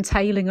topping and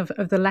tailing of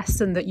the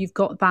lesson that you've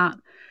got that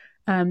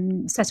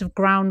set of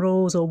ground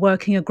rules or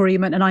working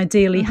agreement, and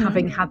ideally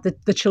having had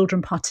the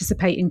children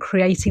participate in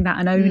creating that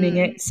and owning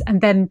it,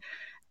 and then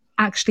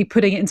actually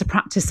putting it into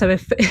practice. So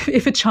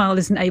if a child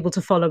isn't able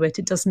to follow it,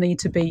 it does need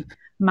to be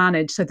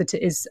managed so that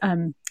it is,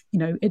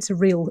 it's a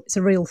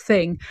real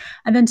thing.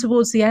 And then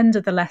towards the end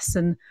of the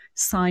lesson,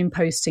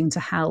 signposting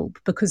to help,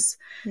 because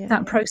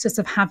that process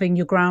of having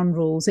your ground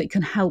rules, it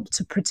can help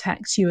to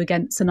protect you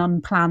against an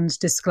unplanned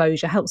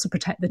disclosure, helps to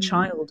protect the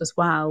child as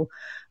well,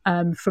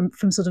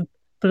 from sort of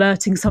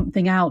blurting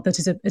something out that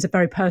is a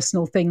very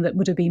personal thing that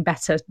would have been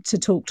better to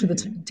talk to the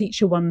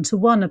teacher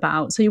one-to-one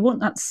about. So you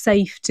want that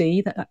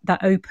safety,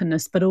 that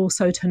openness, but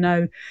also to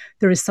know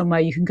there is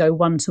somewhere you can go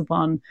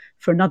one-to-one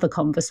for another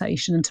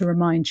conversation and to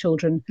remind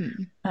children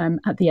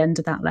at the end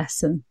of that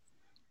lesson.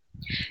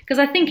 Because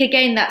I think,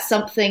 again, that's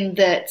something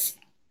that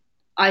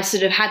I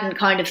sort of hadn't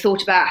kind of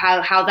thought about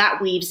how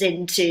that weaves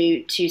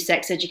into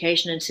sex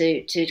education and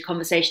to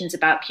conversations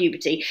about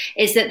puberty,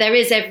 is that there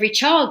is every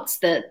chance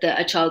that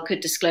a child could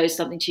disclose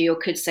something to you or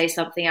could say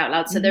something out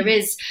loud. So there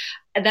is,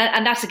 and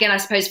that again, I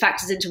suppose,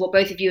 factors into what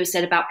both of you have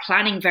said about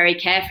planning very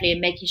carefully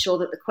and making sure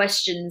that the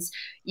questions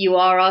you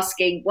are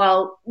asking,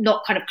 while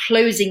not kind of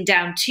closing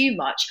down too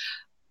much,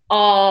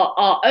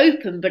 are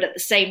open, but at the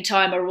same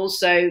time are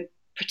also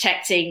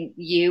protecting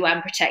you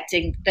and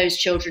protecting those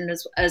children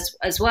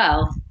as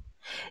well.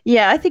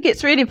 Yeah, I think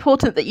it's really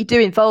important that you do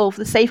involve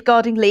the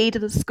safeguarding lead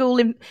of the school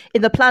in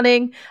the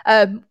planning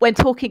when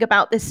talking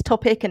about this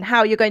topic and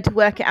how you're going to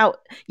work it out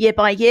year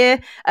by year.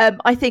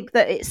 I think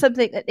that it's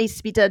something that needs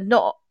to be done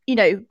not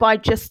by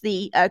just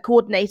the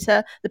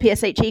coordinator, the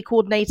PSHE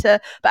coordinator,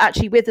 but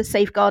actually with the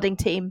safeguarding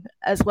team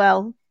as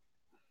well.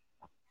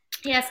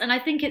 Yes, and I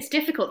think it's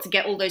difficult to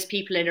get all those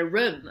people in a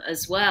room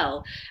as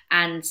well,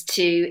 and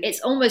it's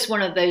almost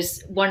one of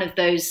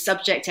those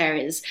subject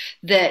areas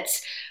that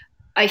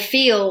I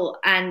feel,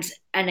 and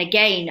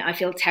again, I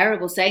feel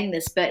terrible saying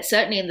this, but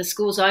certainly in the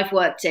schools I've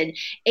worked in,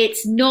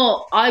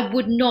 I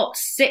would not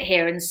sit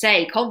here and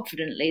say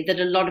confidently that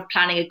a lot of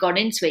planning had gone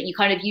into it. You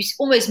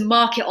almost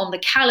mark it on the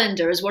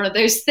calendar as one of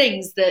those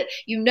things that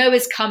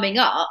is coming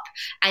up,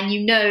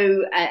 and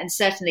and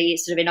certainly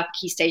sort of in Upper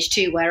Key Stage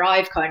 2, where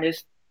I've kind of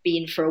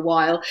been for a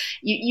while,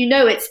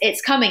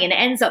 it's coming, and it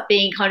ends up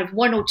being kind of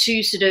one or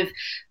two sort of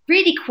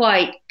really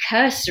quite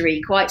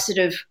cursory, quite sort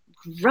of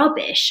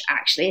rubbish,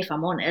 actually, if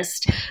I'm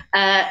honest,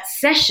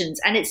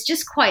 sessions. And it's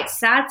just quite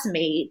sad to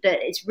me that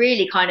it's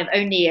really kind of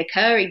only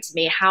occurring to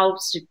me how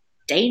sort of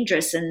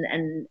dangerous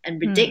and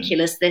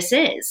ridiculous this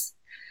is.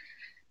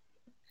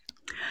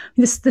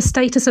 The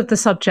status of the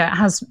subject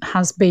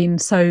has been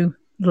so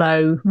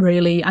low,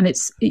 really, and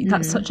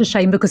that's such a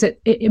shame, because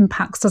it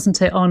impacts,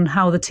 doesn't it, on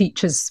how the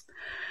teachers,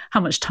 how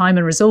much time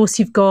and resource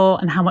you've got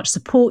and how much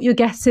support you're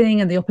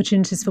getting and the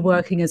opportunities for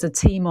working as a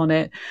team on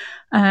it.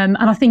 And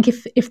I think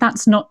if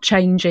that's not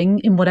changing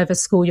in whatever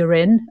school you're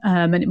in,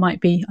 and it might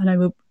be, I know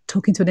we're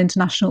talking to an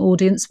international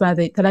audience where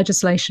the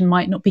legislation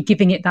might not be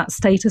giving it that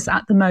status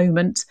at the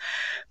moment,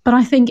 but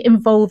I think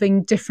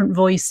involving different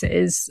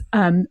voices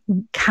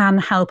can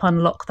help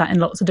unlock that in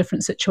lots of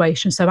different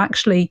situations. So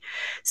actually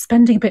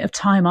spending a bit of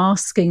time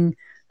asking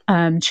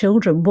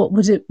children, what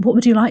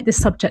would you like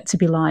this subject to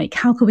be like?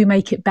 How could we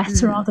make it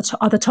better? Are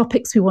there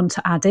topics we want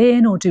to add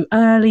in or do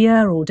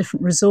earlier, or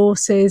different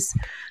resources?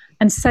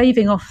 And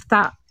saving off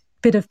that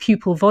bit of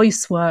pupil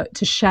voice work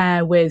to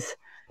share with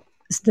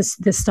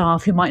the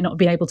staff who might not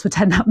be able to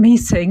attend that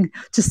meeting,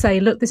 to say,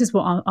 look, this is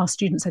what our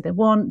students say they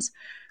want.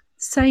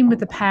 Same with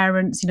the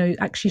parents,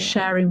 actually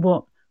sharing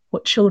what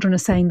children are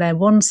saying they're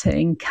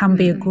wanting can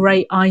be a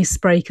great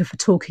icebreaker for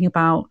talking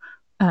about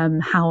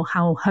how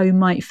home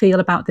might feel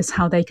about this,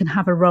 how they can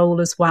have a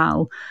role as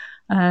well.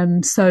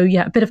 So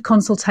a bit of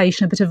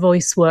consultation, a bit of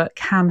voice work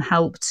can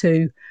help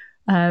to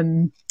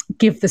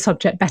give the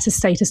subject better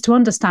status, to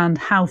understand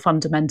how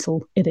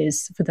fundamental it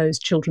is for those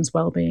children's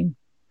well-being.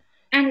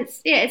 And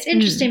it's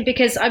interesting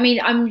because, I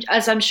mean,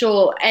 I'm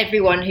sure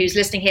everyone who's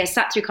listening here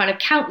sat through kind of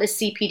countless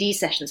CPD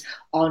sessions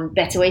on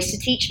better ways to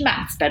teach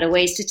maths, better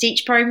ways to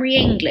teach primary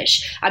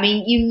English. I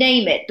mean, you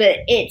name it. But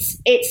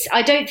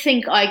I don't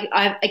think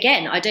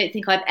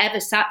I've ever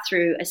sat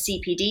through a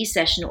CPD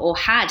session or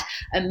had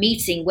a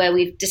meeting where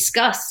we've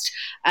discussed,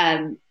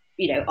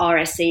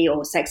 RSE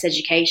or sex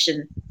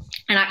education,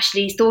 and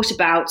actually thought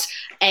about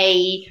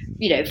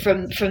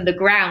from the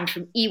ground,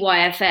 from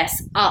EYFS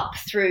up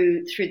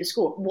through the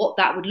school, what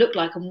that would look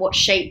like and what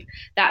shape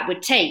that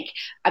would take.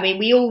 I mean,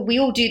 we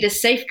all do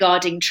this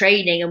safeguarding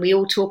training, and we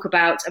all talk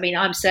about, I mean,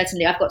 I've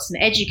got some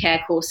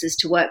educare courses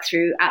to work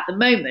through at the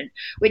moment,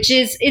 which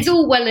is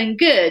all well and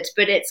good,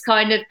 but it's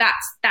kind of,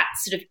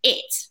 that's sort of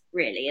it,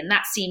 really. And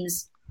that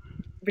seems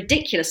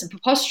ridiculous and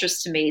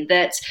preposterous to me,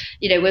 that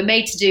we're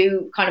made to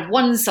do kind of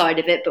one side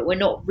of it, but we're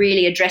not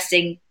really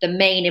addressing the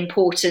main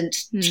important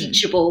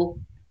teachable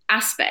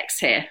aspects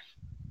here.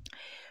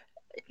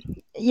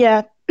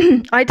 Yeah,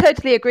 I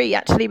totally agree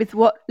actually with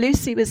what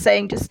Lucy was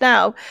saying just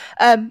now,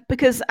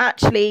 because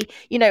actually,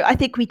 I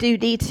think we do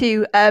need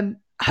to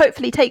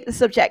hopefully take the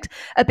subject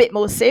a bit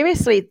more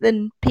seriously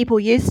than people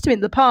used to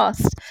in the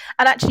past.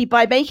 And actually,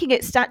 by making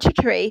it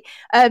statutory,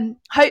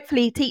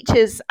 hopefully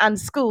teachers and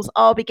schools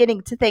are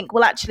beginning to think,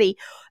 well, actually,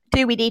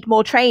 do we need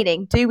more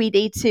training? Do we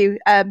need to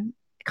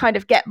kind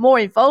of get more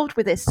involved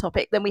with this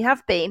topic than we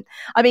have been?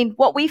 I mean,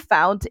 what we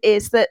found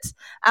is that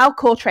our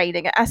core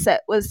training at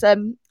Asset was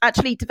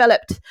actually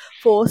developed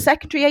for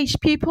secondary age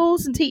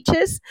pupils and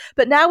teachers,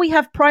 but now we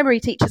have primary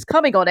teachers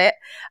coming on it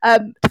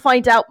to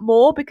find out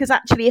more, because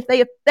actually if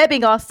they're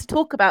being asked to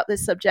talk about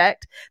this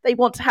subject, they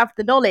want to have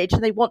the knowledge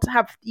and they want to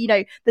have, you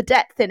know, the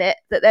depth in it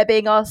that they're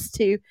being asked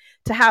to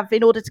have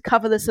in order to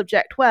cover the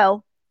subject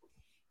well.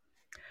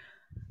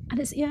 And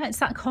it's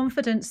that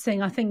confidence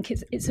thing. I think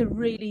it's a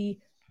really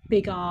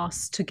big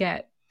ask to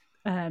get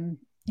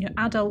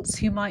adults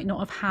who might not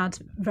have had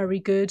very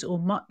good or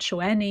much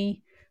or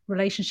any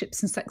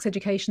relationships and sex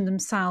education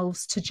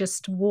themselves to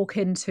just walk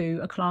into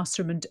a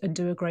classroom and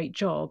do a great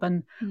job.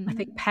 And I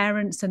think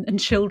parents and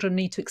children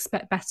need to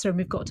expect better, and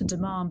we've got to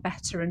demand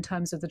better in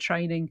terms of the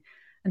training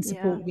and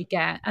support we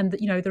get. And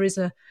there is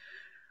a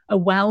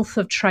wealth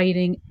of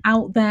training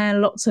out there.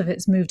 Lots of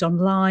it's moved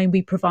online.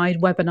 We provide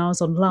webinars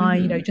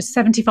online, just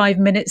 75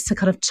 minutes to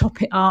kind of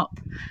top it up.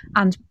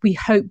 And we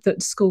hope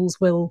that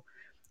schools will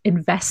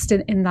invest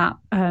in that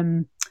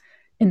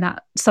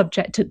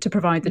subject to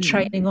provide the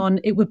training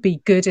on. It would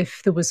be good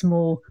if there was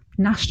more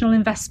national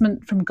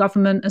investment from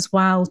government as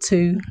well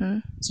to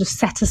sort of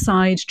set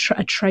aside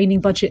a training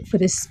budget for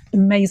this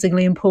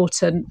amazingly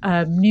important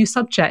new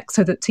subject,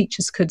 so that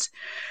teachers could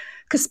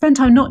spend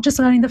time not just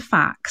learning the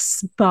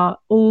facts, but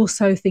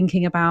also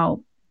thinking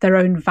about their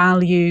own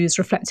values,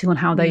 reflecting on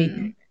how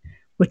they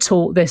were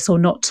taught this or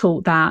not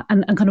taught that,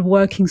 and kind of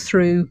working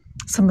through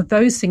some of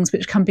those things,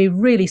 which can be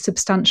really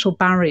substantial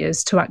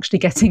barriers to actually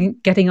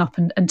getting up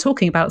and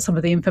talking about some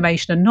of the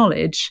information and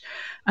knowledge.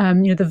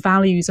 The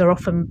values are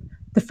often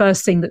the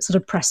first thing that's sort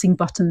of pressing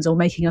buttons or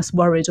making us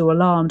worried or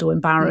alarmed or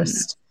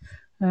embarrassed.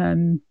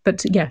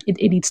 But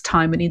it needs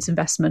time, it needs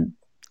investment.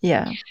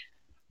 Yeah.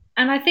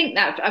 And I think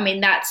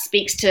that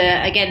speaks to,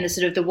 again, the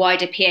sort of the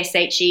wider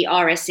PSHE,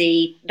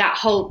 RSE, that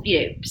whole,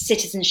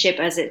 citizenship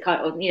as it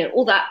kind of,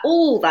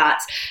 all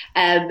that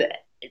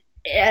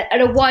at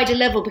a wider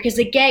level, because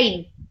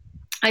again,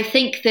 I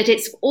think that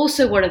it's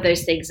also one of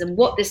those things, and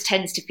what this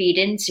tends to feed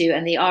into,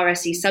 and the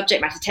RSE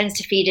subject matter tends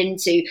to feed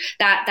into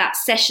that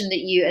session that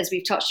you, as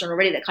we've touched on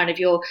already, that kind of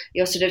you're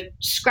sort of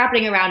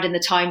scrabbling around in the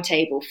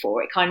timetable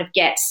for. It kind of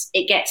gets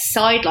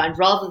sidelined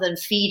rather than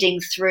feeding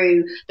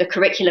through the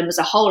curriculum as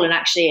a whole. And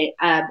actually,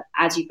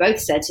 as you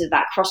both said, to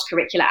that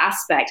cross-curricular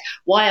aspect,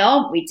 why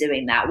aren't we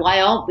doing that? Why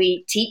aren't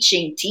we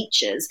teaching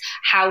teachers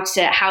how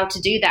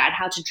to do that and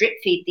how to drip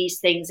feed these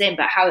things in,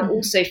 but how it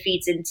also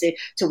feeds into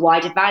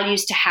wider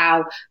values, to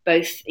how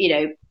both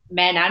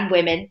men and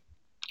women,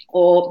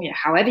 or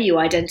however you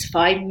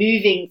identify,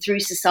 moving through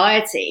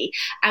society.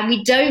 And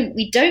we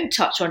don't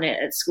touch on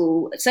it at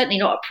school, certainly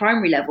not at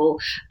primary level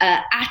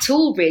at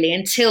all, really,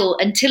 until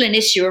an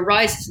issue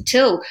arises,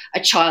 until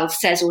a child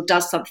says or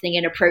does something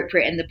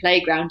inappropriate in the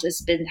playground, as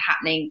has been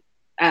happening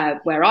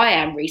where I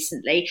am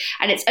recently.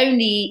 And it's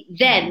only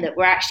then that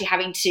we're actually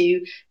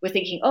we're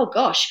thinking, oh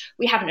gosh,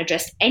 we haven't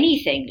addressed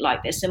anything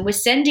like this. And we're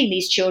sending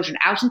these children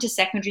out into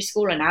secondary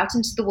school and out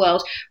into the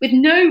world with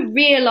no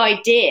real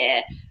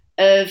idea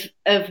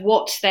of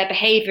what their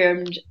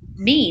behaviour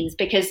means,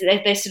 because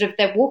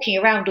they're walking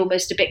around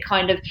almost a bit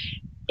kind of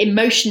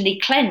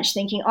emotionally clenched,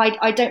 thinking,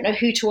 I don't know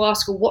who to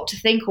ask or what to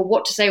think or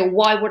what to say, or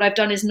why what I've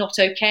done is not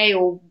okay,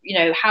 or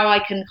how I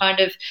can kind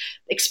of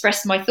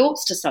express my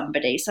thoughts to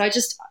somebody. So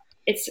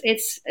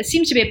it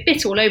seems to be a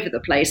bit all over the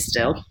place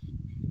still.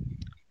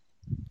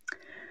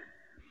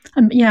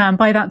 And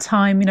by that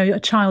time, a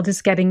child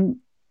is getting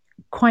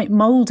quite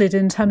moulded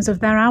in terms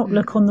of their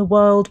outlook on the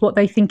world, what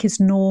they think is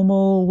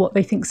normal, what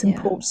they think is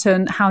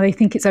important, how they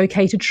think it's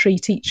okay to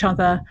treat each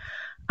other,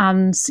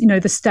 and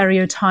the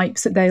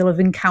stereotypes that they'll have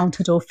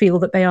encountered or feel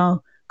that they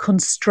are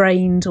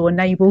constrained or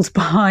enabled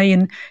by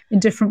in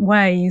different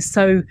ways.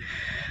 So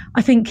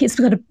I think it's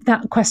got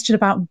that question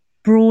about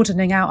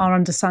broadening out our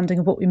understanding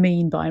of what we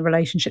mean by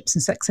relationships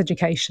and sex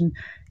education.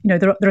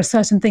 There are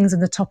certain things in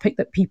the topic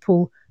that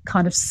people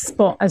kind of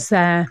spot as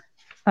their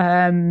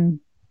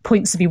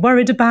points to be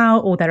worried about,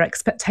 or their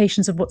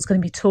expectations of what's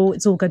going to be taught.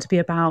 It's all going to be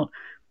about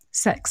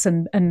sex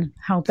and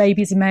how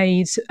babies are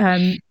made.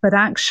 But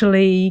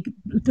actually,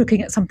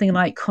 looking at something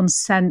like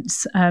consent,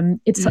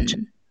 it's such a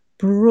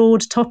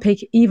broad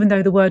topic, even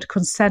though the word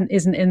consent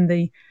isn't in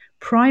the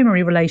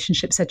primary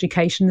relationships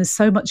education. There's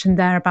so much in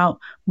there about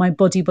my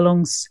body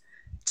belongs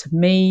to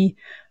me,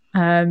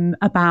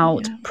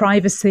 about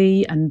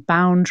privacy and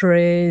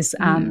boundaries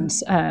and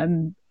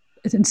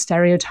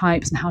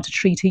stereotypes and how to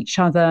treat each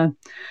other.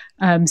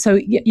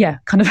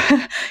 Kind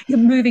of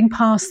moving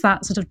past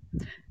that sort of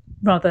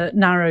rather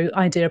narrow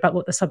idea about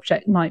what the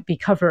subject might be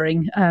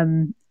covering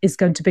is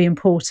going to be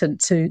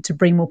important to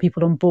bring more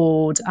people on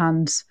board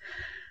and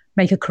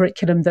make a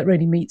curriculum that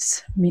really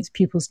meets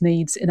pupils'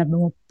 needs in a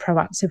more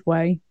proactive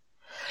way.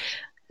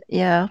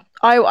 Yeah,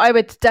 I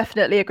would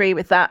definitely agree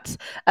with that.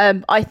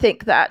 I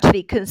think that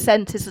actually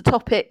consent is a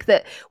topic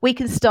that we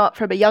can start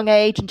from a young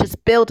age and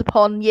just build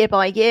upon year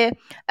by year.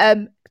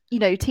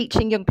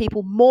 Teaching young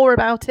people more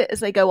about it as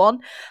they go on,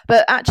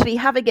 but actually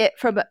having it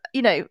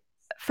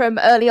from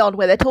early on,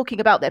 where they're talking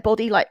about their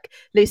body, like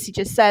Lucy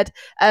just said,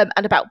 and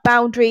about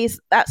boundaries.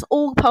 That's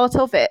all part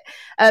of it.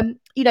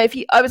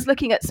 I was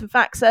looking at some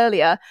facts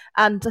earlier,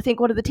 and I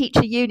think one of the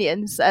teacher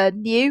unions,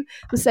 NEW,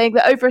 was saying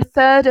that over a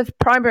third of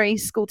primary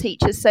school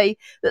teachers say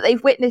that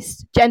they've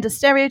witnessed gender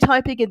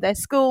stereotyping in their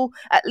school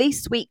at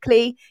least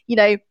weekly.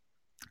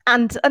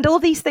 And all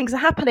these things are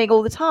happening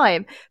all the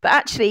time. But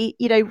actually,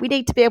 we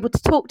need to be able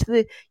to talk to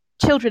the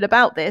children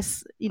about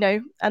this,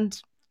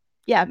 and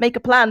make a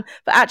plan.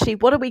 But actually,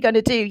 what are we going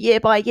to do year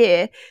by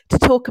year to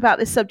talk about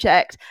this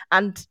subject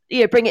and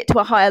bring it to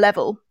a higher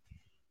level?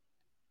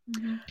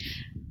 Mm-hmm.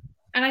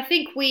 And I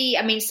think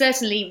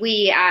certainly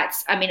we at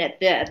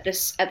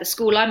the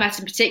school I'm at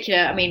in particular,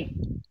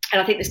 and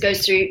I think this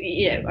goes through,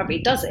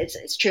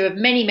 it's true of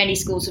many, many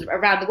schools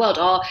around the world,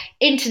 are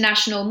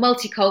international,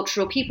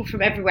 multicultural, people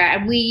from everywhere.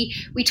 And we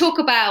talk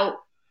about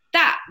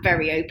that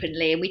very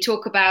openly, and we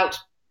talk about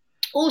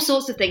all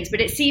sorts of things.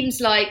 But it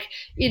seems like,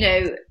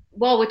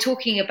 while we're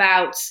talking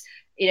about,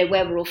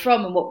 where we're all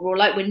from and what we're all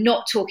like, we're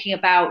not talking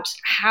about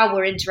how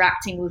we're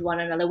interacting with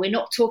one another. We're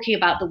not talking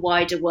about the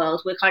wider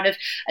world. We're kind of,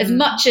 as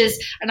much as,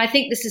 and I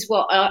think this is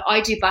what I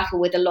do battle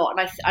with a lot,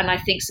 and I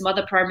think some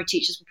other primary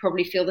teachers will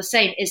probably feel the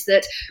same, is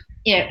that,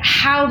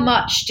 how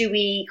much do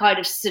we kind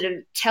of sort of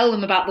tell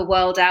them about the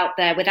world out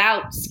there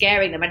without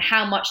scaring them, and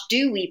how much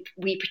do we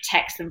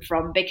protect them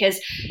from? Because,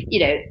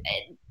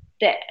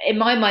 that in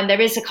my mind, there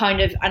is a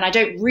kind of, and I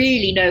don't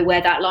really know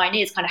where that line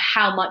is, kind of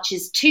how much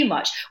is too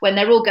much when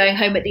they're all going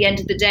home at the end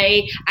of the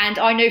day. And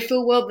I know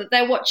full well that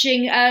they're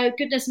watching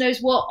goodness knows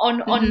what on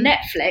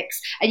Netflix.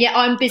 And yet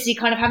I'm busy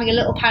kind of having a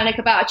little panic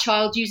about a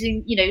child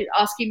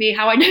asking me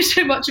how I know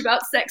so much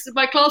about sex in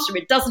my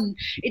classroom.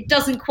 It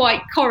doesn't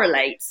quite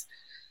correlate.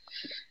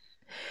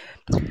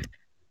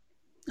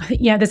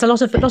 Yeah, there's a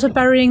lot of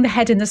burying the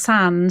head in the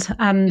sand.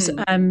 And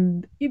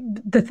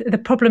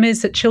the problem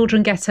is that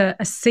children get a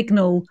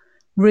signal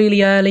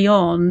really early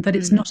on that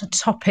it's not a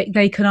topic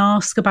they can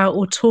ask about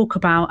or talk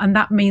about, and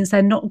that means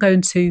they're not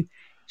going to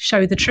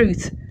show the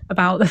truth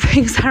about the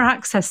things they're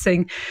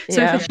accessing.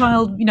 So if a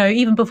child,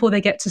 even before they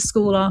get to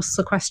school, asks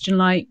a question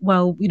like,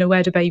 well,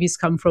 where do babies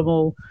come from,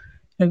 or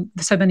there's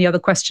so many other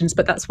questions,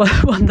 but that's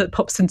one that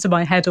pops into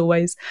my head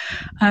always.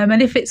 And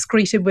if it's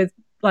greeted with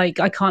like,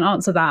 I can't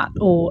answer that,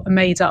 or a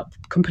made up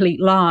complete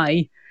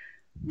lie,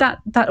 that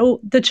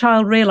the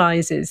child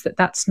realizes that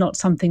that's not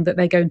something that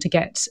they're going to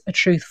get a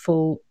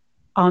truthful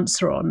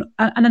answer on.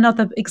 And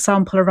another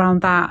example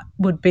around that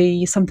would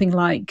be something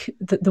like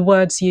the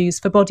words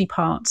used for body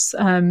parts.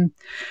 And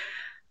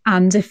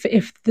if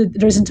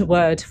there isn't a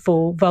word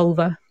for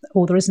vulva,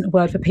 or there isn't a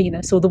word for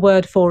penis, or the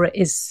word for it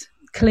is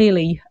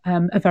clearly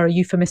a very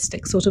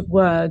euphemistic sort of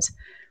word,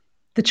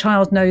 the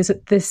child knows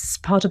that this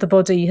part of the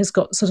body has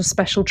got sort of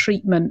special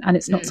treatment, and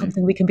it's not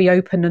something we can be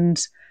open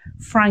and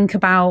frank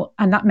about,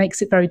 and that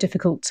makes it very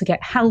difficult to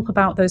get help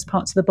about those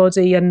parts of the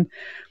body. And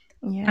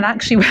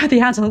actually, where the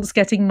adult's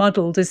getting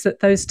muddled is that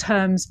those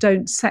terms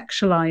don't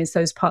sexualize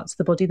those parts of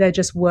the body. They're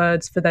just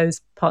words for those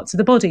parts of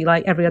the body,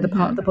 like every other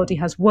part of the body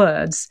has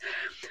words.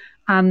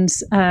 And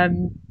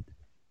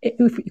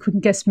if we can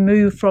just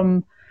move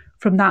from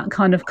that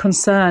kind of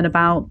concern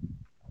about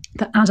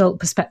the adult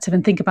perspective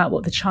and think about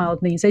what the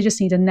child needs. They just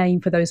need a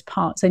name for those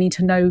parts. They need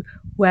to know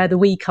where the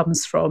wee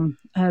comes from.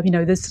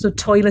 There's sort of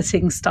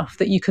toileting stuff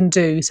that you can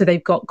do, so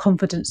they've got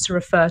confidence to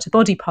refer to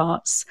body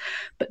parts.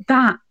 But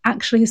that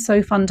actually is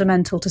so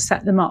fundamental to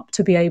set them up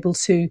to be able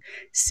to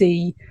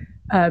see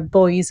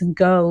boys and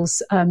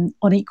girls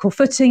on equal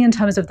footing in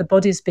terms of the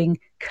bodies being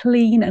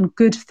clean and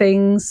good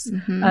things,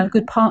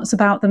 good parts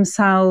about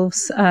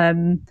themselves.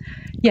 And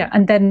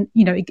then,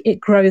 it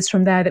grows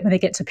from there, that when they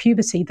get to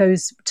puberty,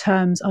 those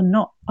terms are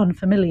not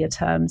unfamiliar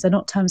terms. They're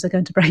not terms they're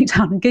going to break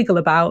down and giggle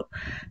about.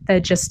 They're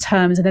just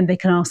terms, and then they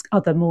can ask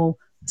other more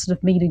sort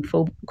of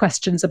meaningful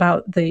questions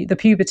about the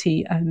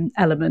puberty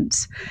element.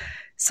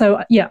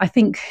 So, I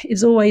think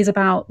it's always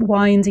about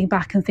winding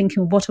back and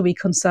thinking, what are we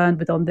concerned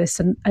with on this?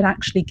 And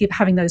actually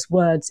having those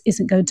words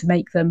isn't going to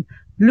make them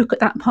look at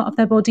that part of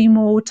their body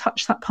more,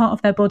 touch that part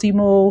of their body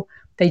more.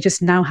 They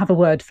just now have a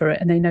word for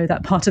it, and they know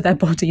that part of their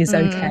body is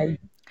okay.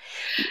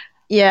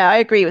 Yeah, I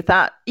agree with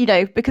that,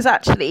 because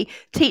actually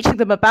teaching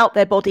them about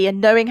their body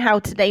and knowing how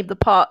to name the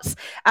parts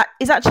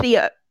is actually,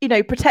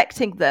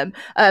 protecting them.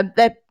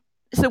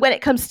 So when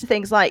it comes to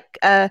things like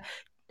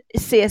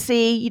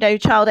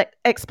CSE, child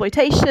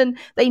exploitation,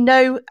 they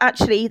know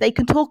actually they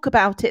can talk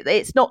about it.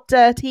 It's not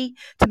dirty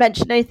to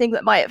mention anything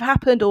that might have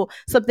happened or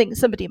something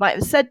somebody might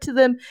have said to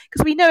them,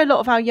 because we know a lot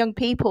of our young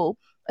people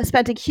are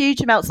spending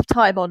huge amounts of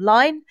time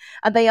online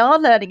and they are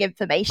learning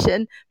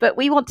information, but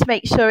we want to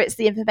make sure it's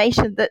the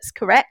information that's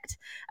correct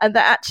and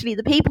that actually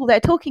the people they're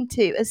talking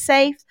to are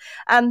safe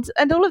and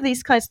all of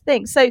these kinds of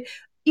things. So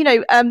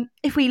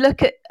if we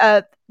look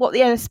at what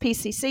the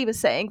NSPCC was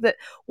saying, that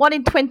 1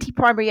 in 20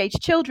 primary age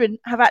children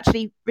have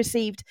actually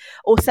received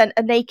or sent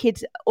a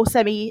naked or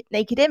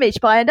semi-naked image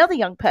by another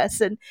young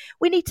person.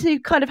 We need to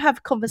kind of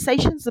have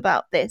conversations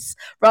about this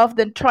rather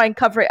than try and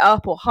cover it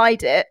up or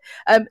hide it.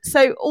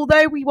 So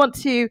although we want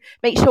to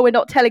make sure we're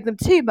not telling them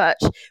too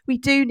much, we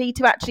do need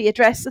to actually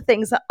address the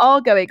things that are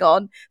going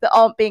on that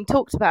aren't being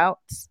talked about.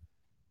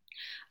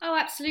 Oh,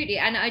 absolutely.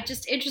 And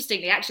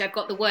interestingly, actually, I've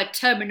got the word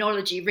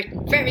terminology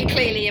written very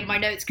clearly in my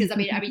notes because I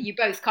mean, you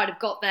both kind of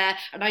got there,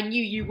 and I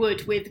knew you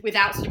would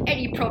without sort of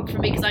any prompt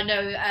from me, because I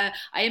know,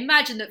 I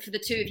imagine that for the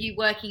two of you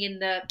working in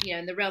the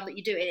in the realm that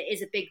you do, it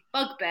is a big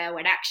bugbear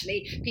when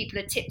actually people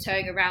are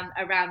tiptoeing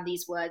around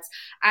these words.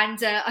 And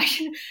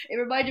it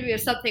reminded me of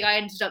something I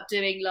ended up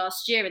doing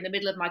last year in the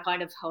middle of my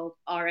kind of whole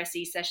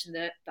RSE session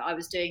that I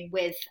was doing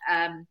with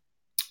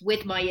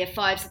my year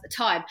fives at the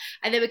time,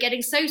 and they were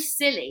getting so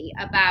silly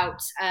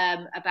about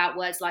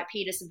words like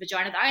penis and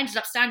vagina that I ended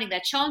up standing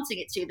there chanting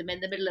it to them in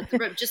the middle of the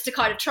room just to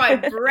kind of try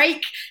and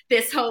break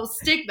this whole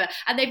stigma.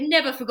 And they've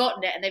never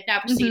forgotten it, and they've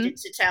now proceeded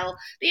to tell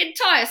the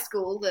entire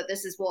school that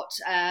this is what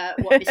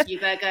Miss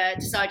Newberger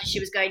decided she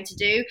was going to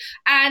do.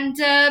 And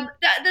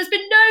there's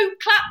been no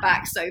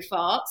clapback so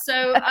far,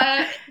 so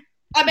I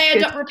may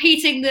end up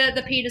repeating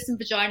the penis and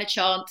vagina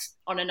chant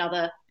on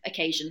another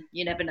occasion.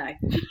 You never know.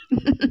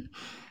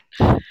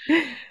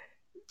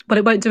 But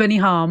it won't do any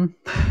harm.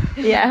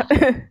 Yeah.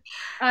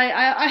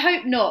 I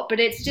hope not, but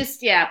it's just,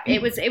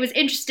 it was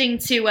interesting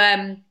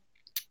to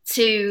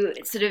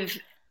sort of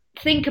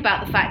think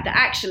about the fact that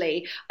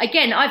actually,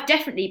 again, I've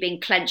definitely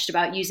been clenched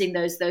about using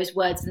those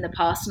words in the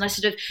past, and I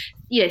sort of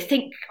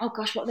think, oh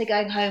gosh, what are they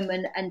going home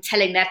and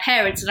telling their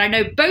parents? And I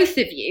know both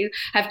of you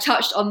have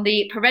touched on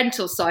the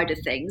parental side of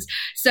things,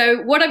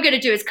 so what I'm going to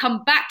do is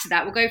come back to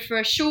that. We'll go for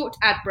a short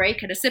ad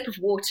break and a sip of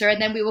water,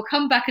 and then we will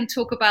come back and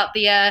talk about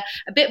a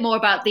bit more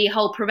about the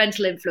whole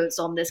parental influence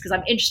on this, because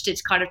I'm interested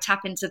to kind of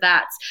tap into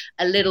that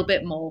a little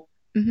bit more.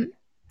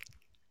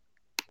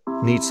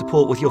 Need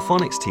support with your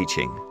phonics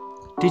teaching?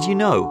 Did you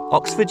know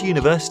Oxford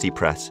University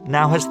Press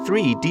now has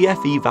 3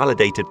 DFE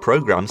validated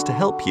programs to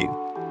help you?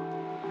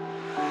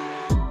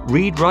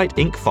 Read Write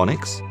Inc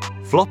Phonics,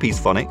 Floppy's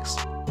Phonics,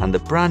 and the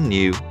brand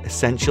new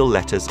Essential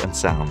Letters and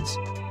Sounds.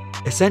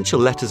 Essential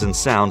Letters and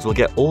Sounds will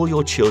get all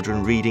your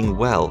children reading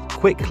well,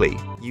 quickly,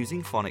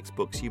 using phonics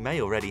books you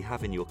may already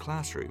have in your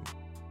classroom.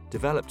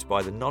 Developed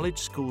by the Knowledge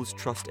Schools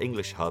Trust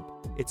English Hub,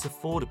 it's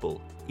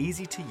affordable,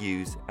 easy to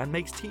use, and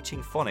makes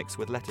teaching phonics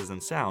with letters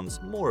and sounds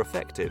more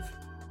effective.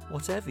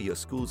 Whatever your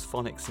school's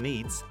phonics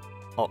needs,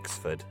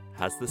 Oxford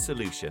has the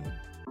solution.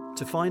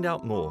 To find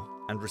out more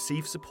and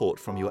receive support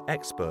from your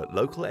expert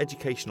local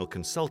educational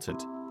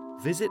consultant,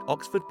 visit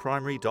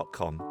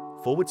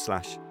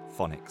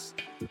oxfordprimary.com/phonics.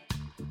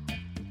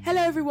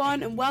 Hello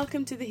everyone and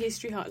welcome to the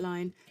History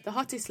Hotline, the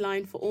hottest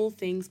line for all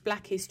things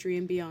Black history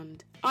and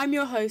beyond. I'm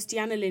your host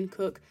Deanna Lynn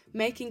Cook,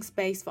 making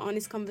space for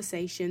honest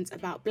conversations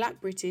about Black,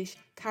 British,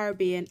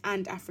 Caribbean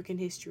and African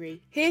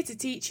history. Here to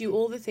teach you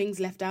all the things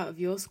left out of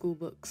your school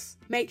books.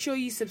 Make sure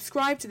you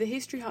subscribe to the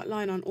History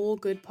Hotline on all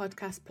good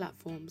podcast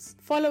platforms.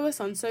 Follow us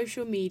on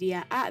social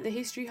media at the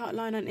History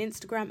Hotline on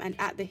Instagram and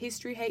at the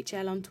History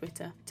HL on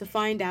Twitter to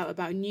find out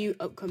about new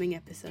upcoming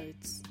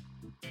episodes.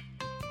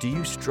 Do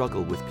you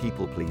struggle with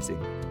people pleasing?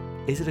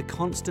 Is it a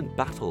constant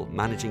battle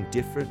managing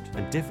different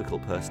and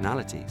difficult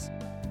personalities?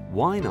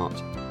 Why not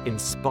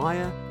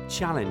inspire,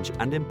 challenge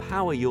and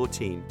empower your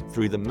team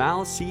through the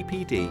MAL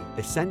CPD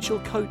Essential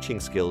Coaching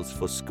Skills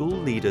for School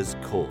Leaders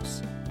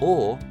course,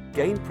 or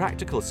gain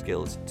practical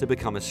skills to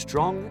become a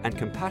strong and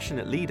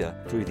compassionate leader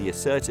through the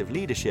Assertive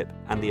Leadership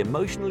and the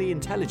Emotionally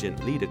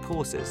Intelligent Leader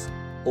courses.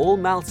 All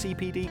MAL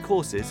CPD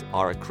courses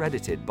are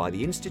accredited by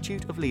the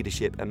Institute of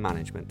Leadership and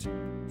Management.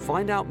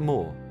 Find out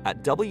more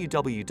at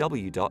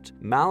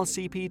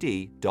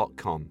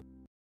www.malcpd.com.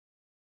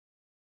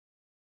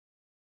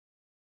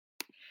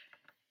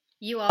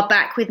 You are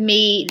back with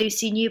me,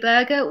 Lucy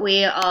Newberger.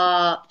 We're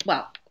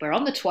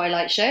on the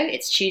Twilight Show.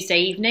 It's Tuesday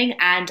evening,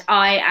 and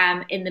I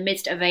am in the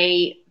midst of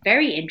a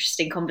very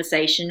interesting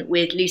conversation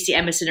with Lucy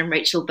Emerson and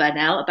Rachel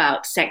Burnell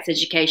about sex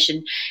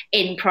education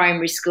in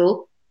primary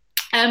school.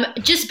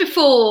 Just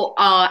before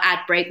our ad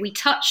break, we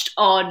touched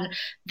on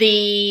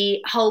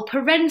the whole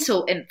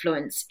parental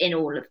influence in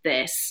all of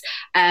this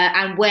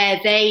and where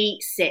they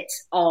sit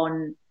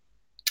on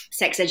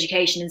sex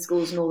education in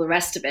schools and all the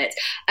rest of it.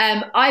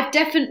 I've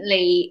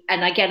definitely,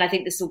 and again, I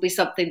think this will be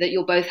something that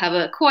you'll both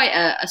have quite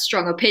a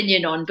strong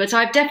opinion on, but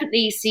I've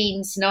definitely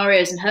seen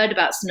scenarios and heard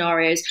about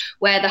scenarios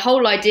where the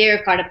whole idea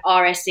of kind of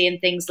RSE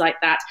and things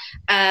like that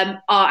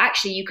are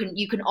actually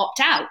you can opt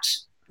out.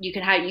 You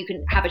can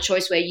have a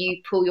choice where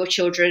you pull your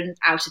children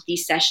out of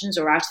these sessions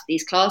or out of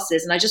these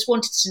classes. And I just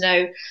wanted to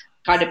know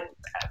kind of,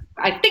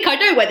 I think I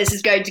know where this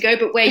is going to go,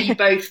 but where you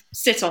both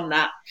sit on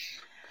that.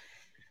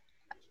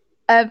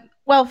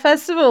 Well,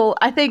 first of all,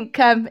 I think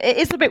it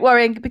is a bit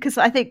worrying because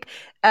I think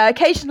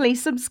occasionally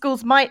some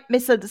schools might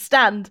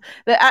misunderstand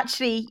that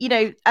actually,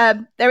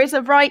 there is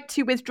a right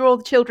to withdraw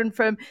the children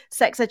from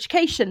sex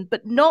education,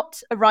 but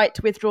not a right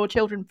to withdraw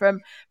children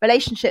from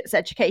relationships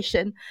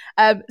education.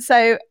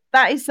 So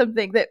that is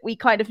something that we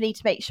kind of need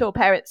to make sure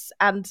parents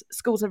and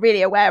schools are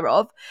really aware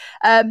of.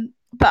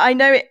 But I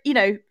know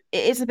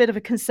it is a bit of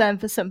a concern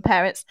for some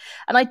parents.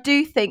 And I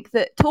do think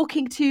that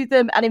talking to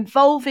them and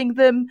involving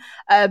them,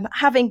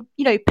 having,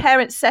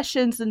 parent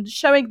sessions and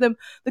showing them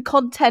the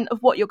content of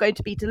what you're going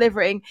to be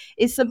delivering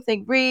is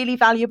something really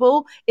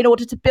valuable in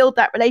order to build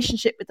that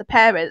relationship with the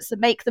parents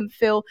and make them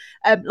feel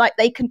like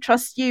they can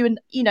trust you and,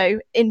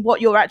 in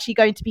what you're actually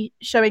going to be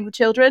showing the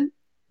children.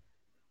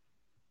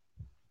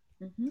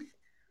 Mm-hmm.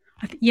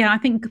 I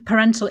think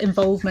parental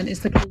involvement is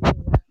the key.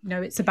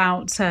 It's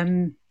about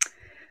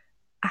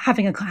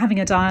having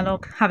a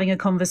dialogue, having a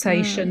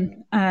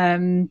conversation,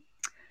 and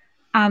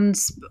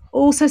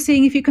also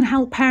seeing if you can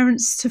help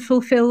parents to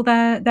fulfill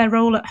their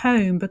role at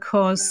home.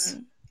 Because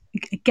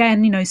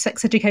again,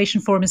 Sex Education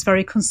Forum is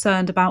very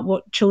concerned about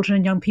what children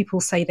and young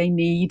people say they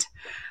need,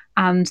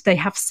 and they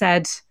have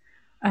said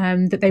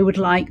that they would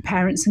like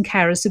parents and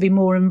carers to be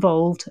more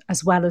involved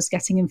as well as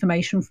getting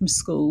information from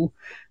school.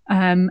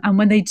 And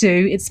when they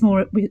do, it's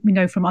more, we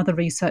know from other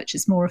research,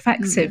 it's more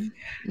effective.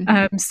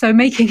 Mm-hmm. So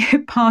making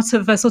it part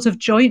of a sort of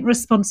joint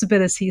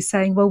responsibility,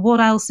 saying, well,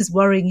 what else is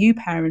worrying you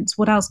parents?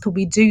 What else could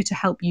we do to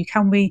help you?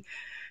 Can we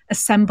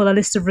assemble a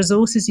list of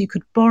resources you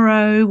could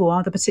borrow, or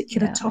are there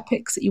particular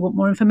topics that you want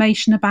more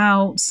information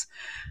about? So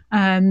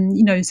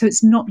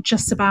it's not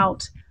just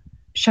about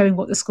showing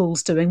what the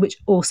school's doing, which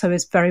also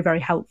is very, very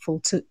helpful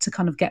to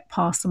kind of get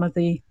past some of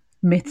the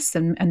myths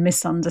and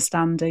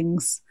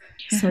misunderstandings.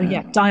 So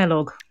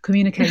dialogue,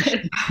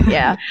 communication.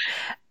 Yeah.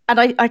 And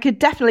I could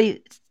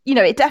definitely,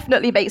 it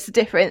definitely makes a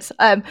difference.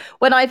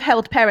 When I've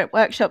held parent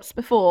workshops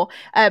before,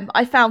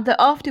 I found that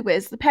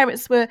afterwards the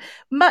parents were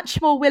much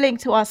more willing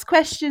to ask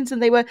questions,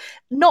 and they were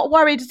not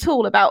worried at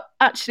all about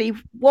actually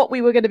what we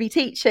were going to be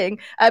teaching.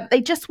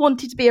 They just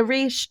wanted to be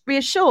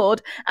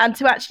reassured and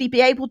to actually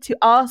be able to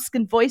ask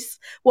and voice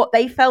what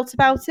they felt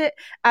about it.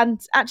 And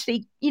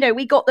actually,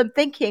 we got them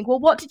thinking, well,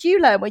 what did you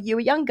learn when you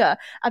were younger?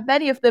 And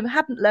many of them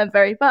hadn't learned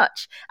very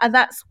much. And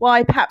that's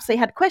why perhaps they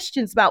had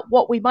questions about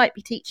what we might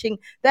be teaching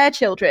their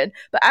children.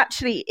 But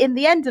actually, in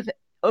the end of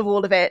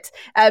all of it,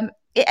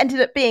 it ended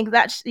up being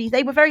that actually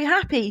they were very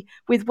happy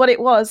with what it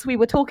was we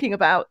were talking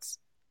about.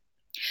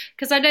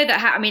 Because I know that,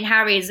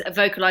 Harry has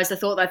vocalised the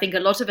thought that I think a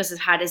lot of us have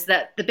had, is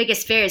that the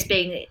biggest fear is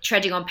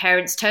treading on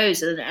parents'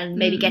 toes and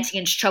maybe getting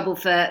into trouble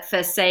for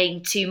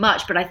saying too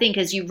much. But I think,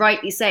 as you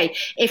rightly say,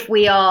 if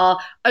we are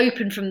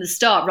open from the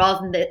start,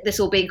 rather than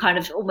this all being kind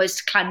of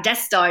almost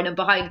clandestine and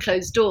behind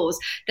closed doors,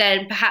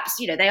 then perhaps,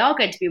 they are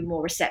going to be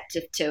more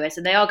receptive to it,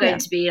 and they are going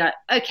to be like,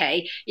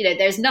 okay,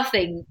 there's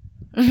nothing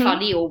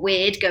funny or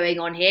weird going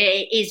on here.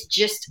 It is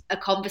just a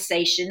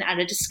conversation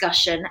and a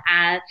discussion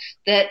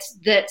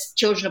that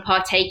children are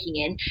partaking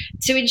in,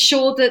 to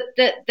ensure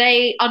that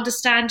they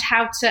understand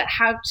how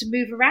to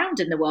move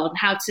around in the world and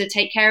how to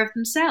take care of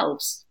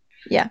themselves.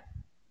 Yeah.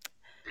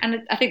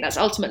 And I think that's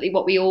ultimately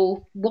what we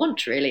all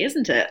want, really,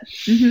 isn't it?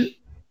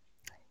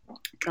 Mm-hmm.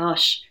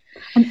 Gosh.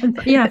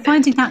 And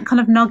finding that kind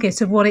of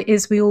nugget of what it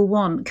is we all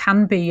want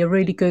can be a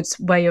really good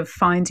way of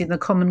finding the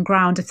common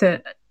ground.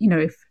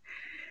 If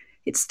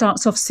it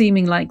starts off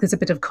seeming like there's a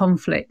bit of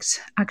conflict,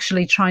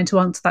 actually trying to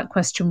answer that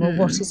question, well,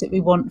 what is it we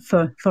want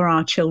for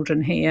our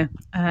children here?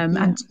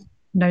 And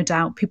no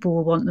doubt people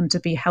will want them to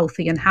be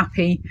healthy and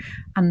happy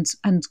and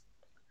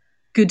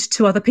good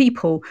to other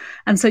people.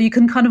 And so you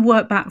can kind of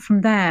work back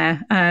from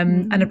there,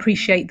 and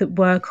appreciate that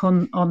work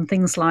on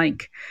things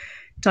like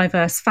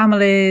diverse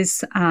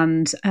families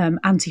and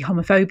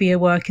anti-homophobia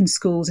work in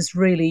schools is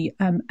really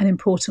an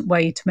important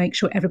way to make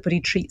sure everybody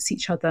treats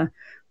each other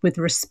with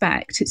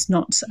respect. It's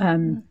not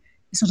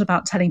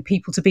about telling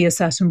people to be a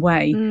certain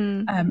way,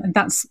 and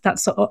that's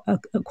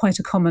quite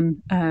a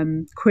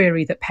common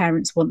query that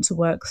parents want to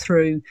work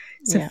through.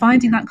 So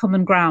finding that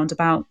common ground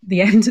about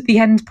the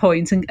end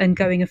point and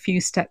going a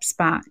few steps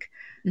back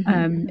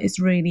is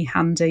really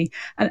handy.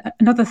 And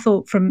another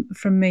thought from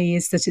me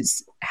is that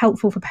it's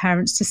helpful for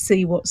parents to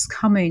see what's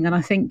coming, and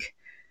I think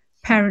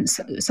parents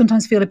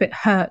sometimes feel a bit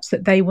hurt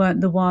that they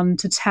weren't the one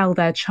to tell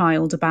their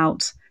child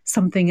about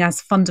something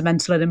as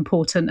fundamental and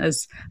important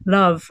as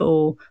love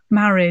or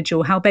marriage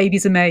or how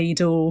babies are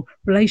made or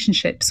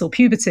relationships or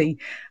puberty.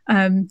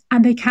 And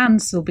they can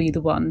still be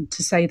the one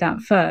to say that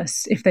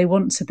first if they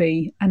want to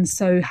be. And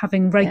so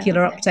having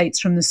regular updates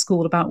from the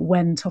school about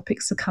when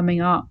topics are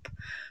coming up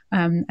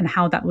and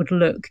how that would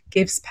look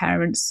gives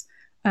parents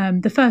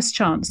the first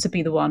chance to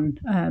be the one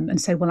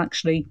and say, well,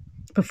 actually,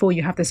 before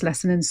you have this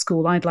lesson in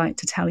school, I'd like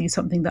to tell you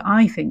something that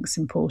I think is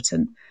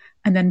important.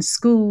 And then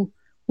school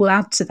will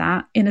add to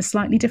that in a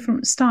slightly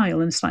different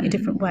style and a slightly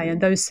different way,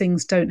 and those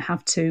things don't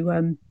have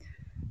to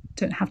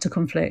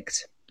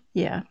conflict.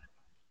 Yeah.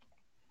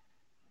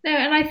 No,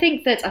 and I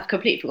think that I've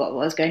completely forgot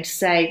what I was going to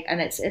say,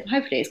 and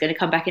hopefully it's going to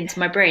come back into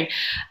my brain.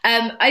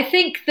 I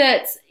think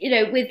that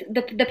with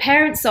the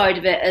parent side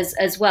of it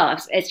as well,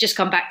 it's just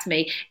come back to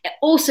me. It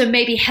also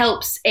maybe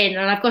helps in,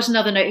 and I've got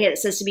another note here that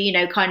says to me,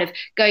 kind of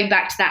going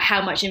back to that,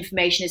 how much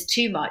information is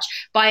too much.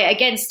 By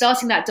again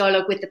starting that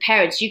dialogue with the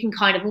parents, you can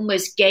kind of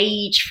almost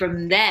gauge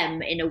from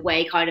them in a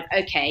way, kind of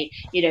okay,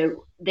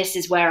 this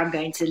is where I'm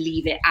going to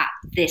leave it at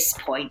this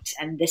point,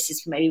 and this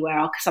is maybe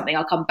where something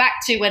I'll come back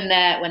to when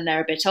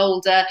they're a bit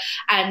older.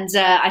 And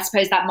I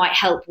suppose that might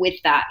help with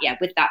that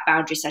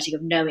boundary setting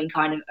of knowing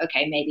kind of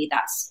okay, maybe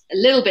that's a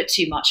little bit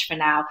too much for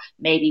now.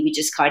 Maybe we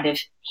just kind of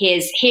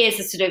here's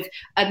a sort of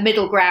a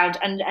middle ground,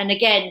 and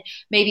again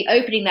maybe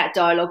opening that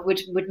dialogue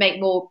would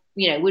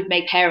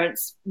make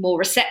parents more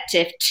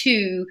receptive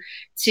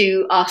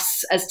to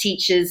us as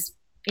teachers,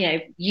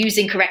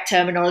 using correct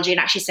terminology and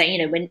actually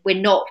saying,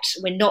 we're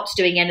not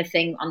doing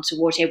anything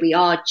untoward here. We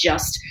are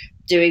just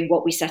doing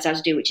what we set out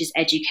to do, which is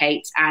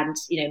educate and,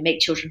 make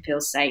children feel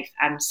safe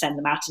and send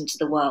them out into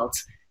the world,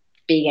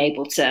 being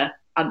able to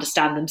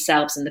understand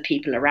themselves and the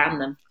people around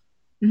them.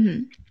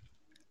 Mm-hmm.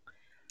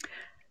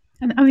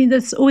 And I mean,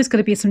 there's always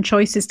going to be some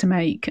choices to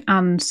make,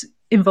 and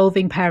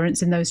involving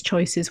parents in those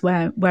choices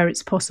where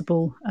it's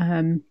possible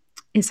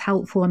is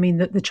helpful. I mean,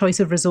 the choice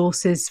of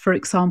resources, for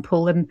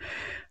example, and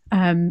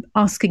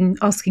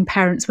asking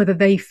parents whether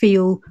they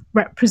feel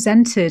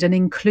represented and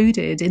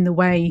included in the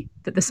way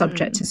that the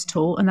subject is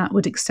taught, and that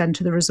would extend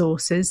to the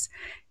resources,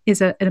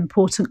 is an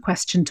important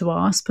question to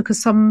ask,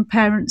 because some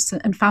parents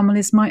and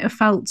families might have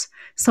felt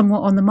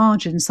somewhat on the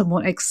margin,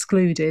 somewhat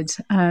excluded.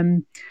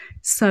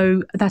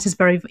 So that is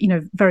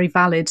very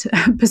valid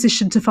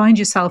position to find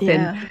yourself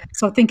in.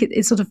 So I think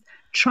it's sort of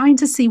trying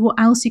to see what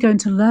else you're going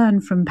to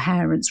learn from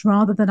parents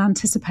rather than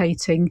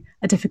anticipating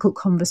a difficult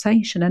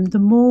conversation. And the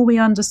more we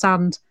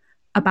understand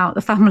about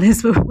the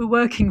families we're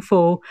working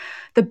for,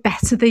 the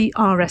better the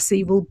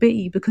RSE will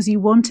be, because you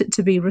want it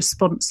to be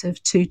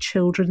responsive to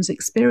children's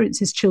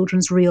experiences,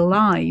 children's real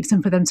lives,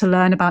 and for them to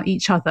learn about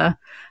each other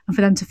and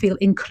for them to feel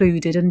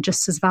included and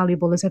just as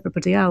valuable as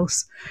everybody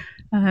else.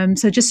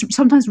 So just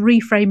sometimes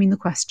reframing the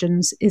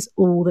questions is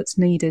all that's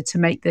needed to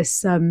make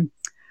this a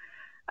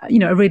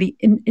really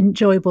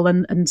enjoyable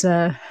and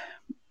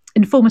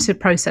informative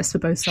process for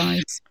both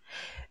sides.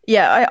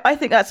 Yeah, I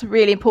think that's a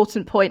really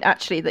important point,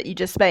 actually, that you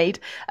just made,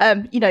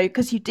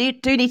 because you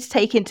do need to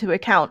take into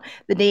account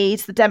the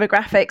needs, the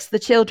demographics, the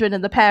children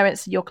and the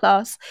parents in your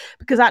class,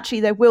 because actually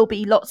there will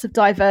be lots of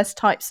diverse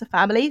types of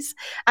families.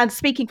 And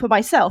speaking for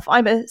myself,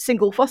 I'm a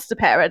single foster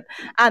parent,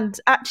 and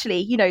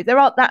actually, there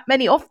aren't that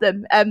many of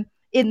them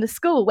in the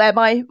school where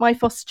my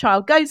foster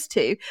child goes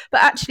to,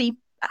 but actually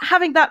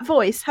having that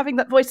voice,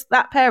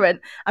 that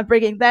parent, and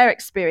bringing their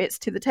experience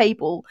to the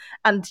table,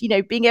 and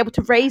being able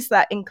to raise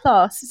that in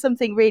class is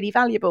something really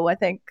valuable, I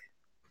think.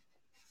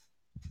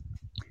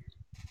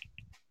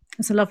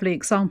 That's a lovely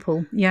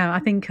example. Yeah, I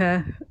think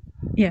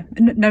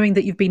knowing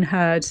that you've been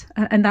heard,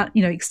 and that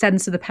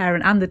extends to the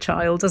parent and the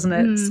child, doesn't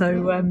it?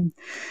 So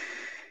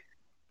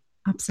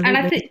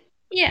absolutely.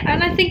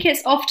 And I think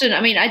it's often,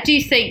 I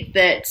do think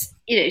that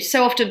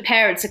so often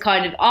parents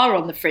are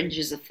on the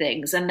fringes of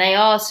things, and they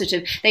are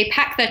they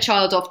pack their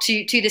child off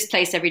to this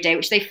place every day,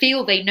 which they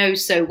feel they know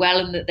so well,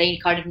 and that they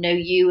kind of know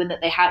you, and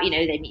that they have, they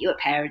meet you at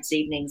parents'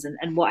 evenings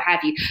and what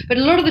have you. But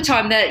a lot of the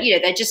time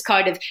they're just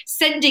kind of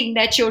sending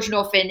their children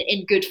off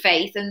in good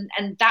faith,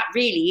 and that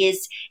really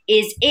is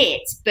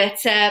it. But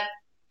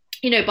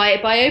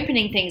by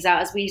opening things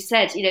out, as we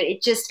said,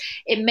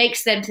 it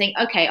makes them think,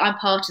 okay, I'm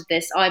part of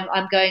this.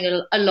 I'm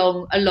going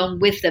along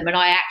with them, and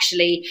I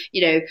actually,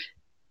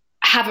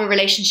 have a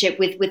relationship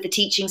with the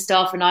teaching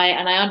staff, and I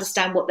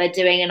understand what they're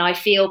doing, and I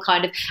feel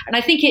and I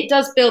think it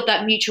does build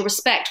that mutual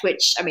respect,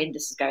 which,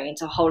 this is going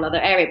into a whole other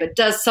area, but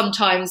does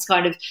sometimes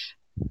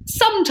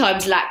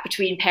lack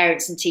between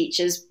parents and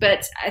teachers.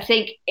 But I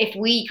think if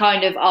we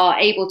are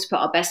able to put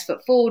our best foot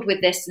forward with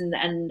this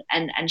and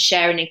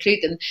share and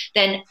include them,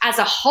 then as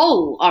a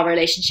whole, our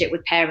relationship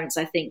with parents,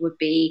 I think, would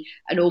be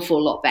an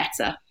awful lot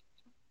better.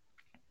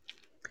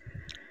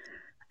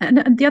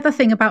 And the other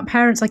thing about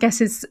parents, I guess,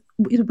 is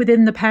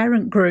within the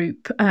parent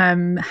group,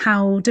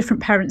 how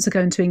different parents are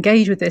going to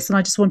engage with this. And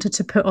I just wanted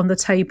to put on the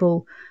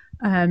table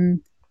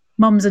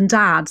mums and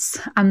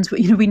dads. And,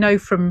 we know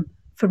from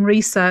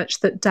research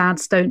that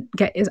dads don't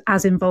get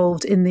as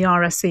involved in the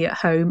RSE at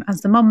home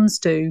as the mums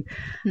do.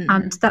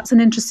 And that's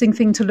an interesting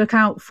thing to look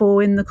out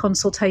for in the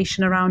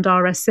consultation around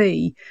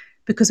RSE,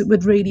 because it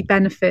would really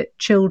benefit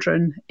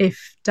children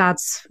if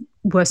dads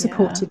were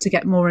supported to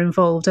get more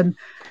involved. And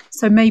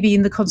so maybe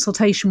in the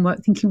consultation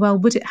work, thinking, well,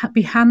 would it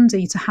be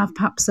handy to have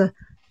perhaps a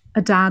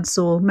dad's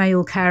or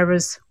male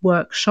carers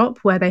workshop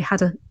where they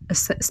had a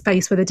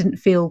space where they didn't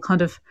feel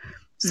kind of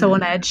so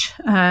on edge,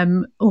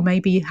 or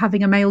maybe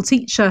having a male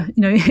teacher,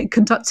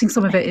 conducting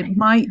some of it. It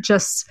might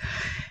just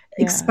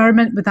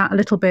experiment with that a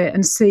little bit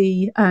and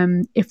see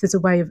if there's a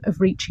way of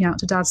reaching out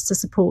to dads to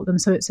support them.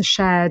 So it's a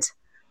shared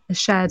a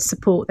shared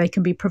support they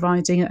can be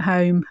providing at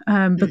home.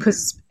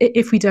 Because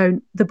if we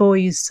don't, the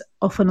boys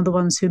often are the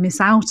ones who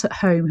miss out at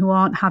home, who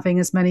aren't having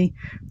as many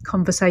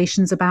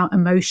conversations about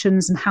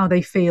emotions and how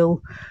they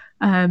feel.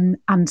 And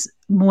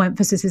more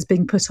emphasis is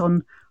being put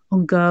on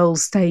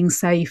girls staying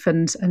safe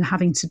and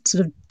having to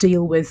sort of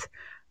deal with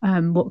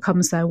what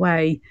comes their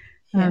way.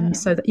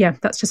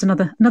 That's just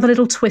another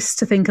little twist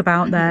to think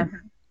about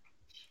there.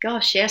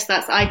 Gosh, yes,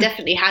 I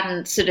definitely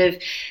hadn't sort of.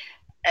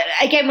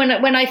 Again,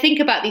 when I think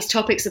about these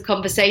topics of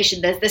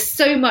conversation, there's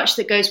so much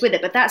that goes with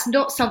it, but that's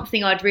not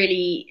something I'd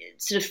really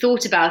sort of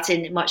thought about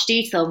in much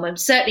detail. And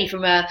certainly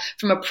from a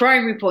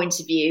primary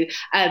point of view,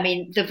 I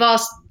mean,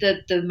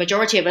 the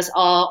majority of us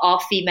are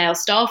female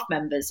staff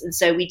members, and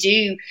so we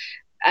do,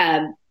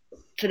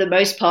 for the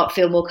most part,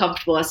 feel more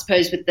comfortable, I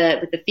suppose, with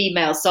the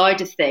female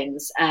side of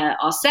things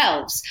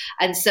ourselves,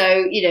 and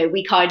so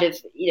we kind of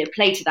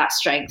play to that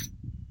strength.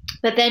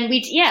 But then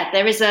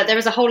there is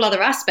a whole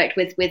other aspect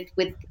with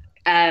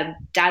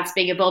dads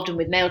being involved and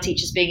with male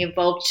teachers being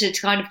involved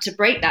to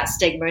break that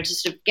stigma and to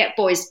sort of get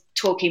boys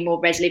talking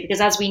more readily,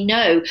 because as we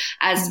know,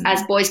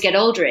 as boys get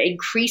older, it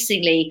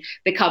increasingly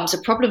becomes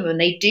a problem when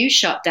they do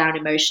shut down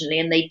emotionally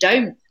and they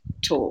don't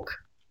talk.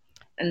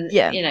 And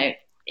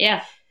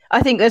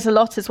I think there's a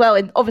lot as well,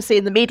 obviously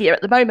in the media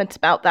at the moment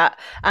about that,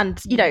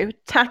 and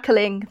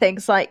tackling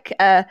things like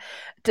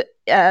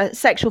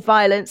sexual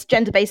violence,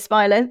 gender-based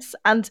violence,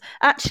 and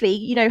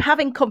actually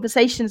having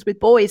conversations with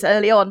boys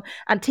early on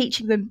and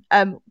teaching them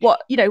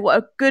what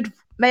a good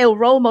male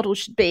role model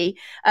should be,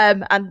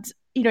 and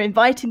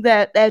inviting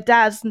their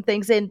dads and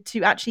things in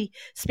to actually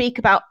speak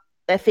about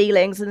their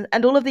feelings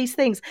and all of these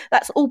things.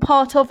 That's all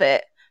part of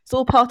it. It's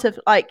all part of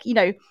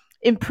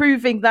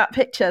improving that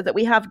picture that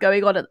we have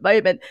going on at the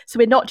moment. So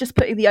we're not just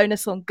putting the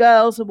onus on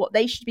girls and what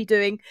they should be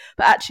doing,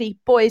 but actually,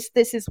 boys,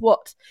 this is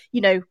what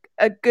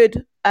a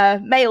good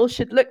male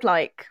should look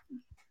like.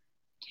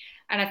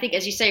 And I think,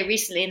 as you say,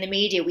 recently in the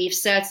media, we've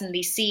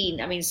certainly seen,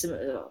 I mean,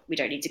 we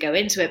don't need to go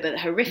into it, but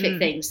horrific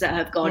things that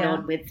have gone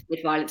on with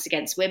violence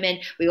against women.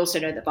 We also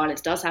know that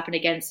violence does happen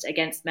against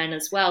men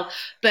as well.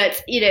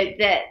 But,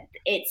 that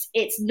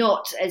it's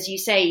not, as you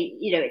say,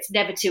 it's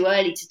never too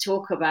early to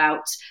talk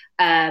about,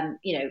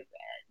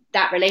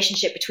 that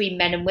relationship between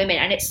men and women.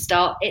 And it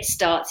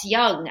starts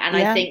young. And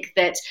I think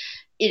that,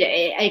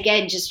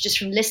 again, just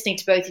from listening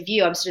to both of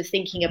you, I'm sort of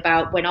thinking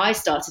about when I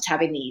started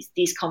having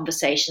these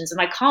conversations, and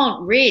I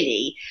can't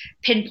really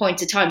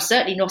pinpoint a time,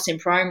 certainly not in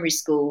primary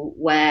school,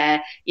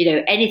 where,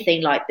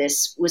 anything like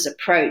this was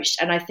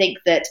approached. And I think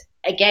that,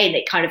 again,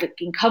 it kind of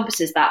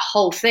encompasses that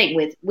whole thing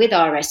with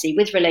RSE,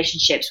 with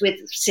relationships, with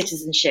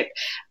citizenship,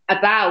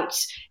 about,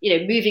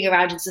 moving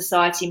around in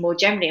society more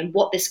generally, and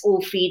what this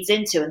all feeds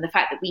into, and the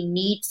fact that we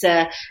need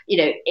to,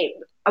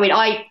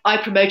 I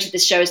promoted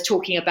this show as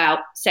talking about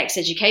sex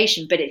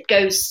education, but it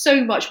goes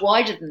so much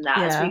wider than that,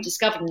 as we've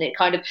discovered. And it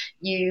kind of,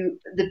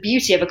 the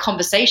beauty of a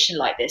conversation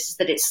like this is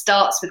that it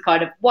starts with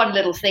kind of one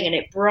little thing and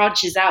it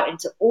branches out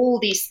into all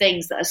these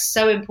things that are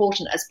so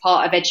important as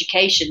part of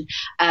education,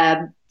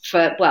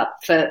 for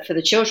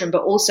the children,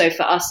 but also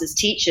for us as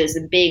teachers,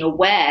 and being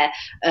aware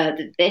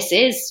that this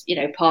is,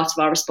 part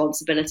of our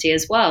responsibility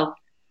as well.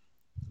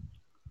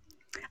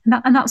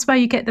 And that's where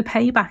you get the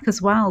payback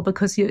as well,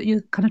 because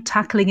you're kind of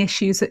tackling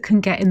issues that can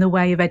get in the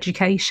way of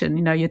education.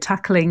 You're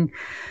tackling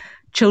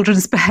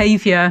children's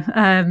behaviour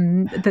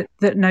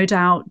that no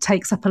doubt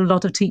takes up a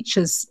lot of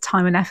teachers'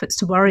 time and efforts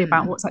to worry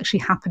about what's actually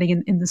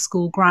happening in the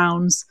school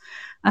grounds.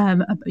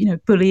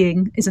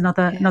 Bullying is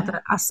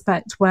another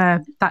aspect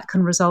where that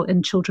can result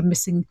in children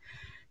missing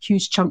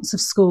huge chunks of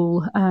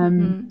school.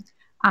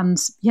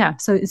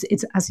 So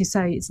it's as you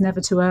say, it's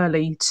never too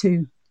early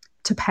to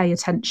pay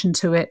attention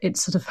to it.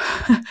 It's sort of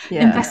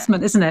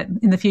investment, isn't it,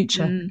 in the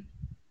future?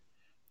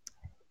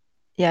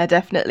 Yeah,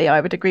 definitely. I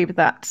would agree with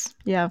that.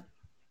 Yeah.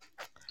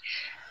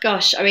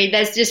 Gosh, I mean,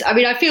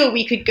 I feel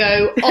we could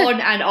go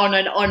on and on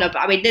and on.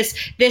 I mean, this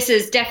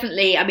is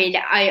definitely,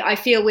 I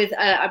feel with,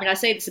 I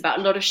say this about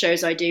a lot of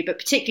shows I do, but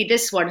particularly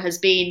this one has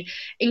been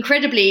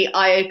incredibly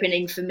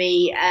eye-opening for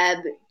me,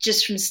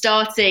 just from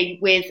starting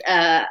with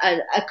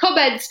a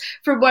comment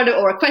from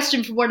or a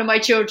question from one of my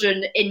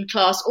children in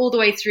class, all the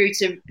way through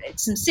to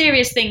some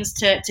serious things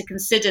to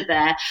consider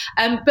there.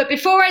 But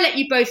before I let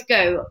you both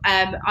go,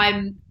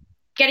 I'm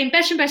getting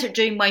better and better at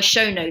doing my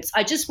show notes.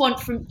 I just want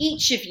from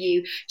each of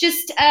you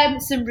just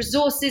some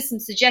resources, some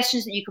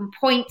suggestions that you can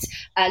point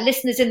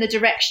listeners in the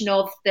direction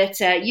of, that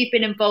you've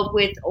been involved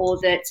with, or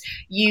that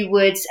you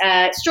would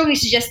strongly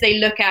suggest they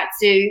look at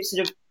to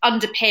sort of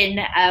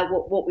underpin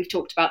what we've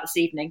talked about this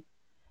evening.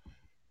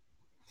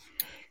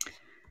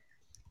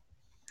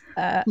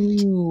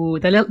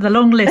 The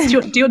long list. Do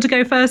you want to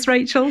go first,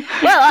 Rachel?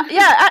 Well,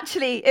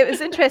 actually, it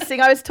was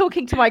interesting. I was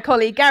talking to my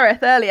colleague Gareth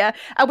earlier,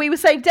 and we were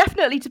saying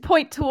definitely to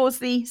point towards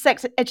the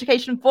Sex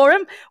Education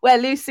Forum, where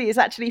Lucy is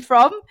actually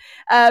from.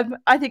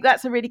 I think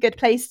that's a really good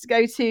place to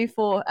go to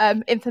for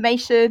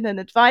information and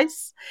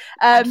advice.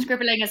 I'm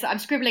scribbling as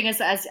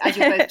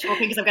you're both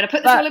talking, because I'm going to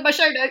put this all in my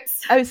show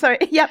notes. Oh, sorry.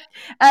 Yep.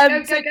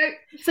 Go.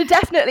 So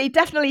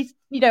definitely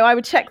I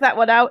would check that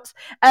one out.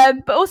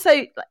 But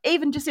also,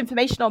 even just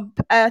information on,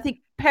 I think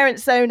Parent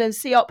Zone and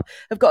CEOP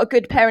have got a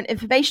good parent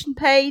information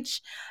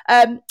page.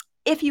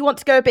 If you want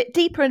to go a bit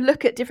deeper and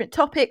look at different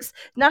topics,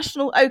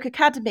 National Oak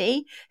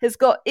Academy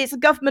it's a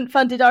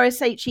government-funded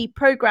RSHE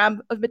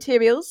program of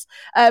materials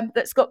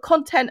that's got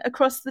content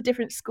across the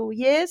different school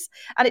years,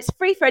 and it's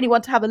free for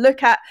anyone to have a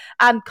look at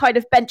and kind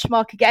of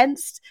benchmark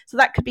against. So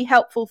that could be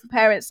helpful for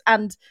parents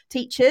and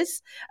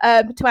teachers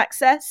to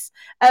access.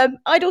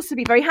 I'd also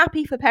be very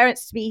happy for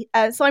parents to be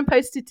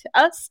signposted to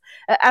us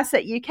at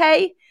Asset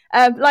UK.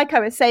 Like I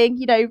was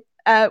saying,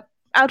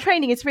 our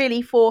training is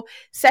really for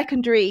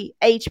secondary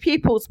age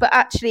pupils, but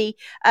actually,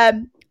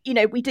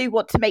 we do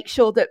want to make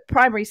sure that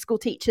primary school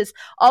teachers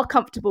are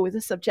comfortable with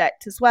the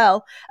subject as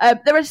well.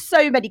 There are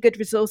so many good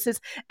resources.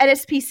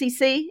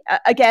 NSPCC,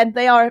 again,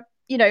 they are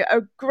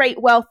a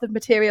great wealth of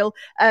material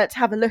to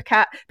have a look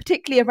at,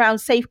 particularly around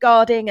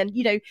safeguarding and,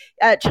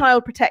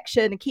 child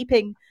protection and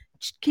keeping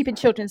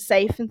children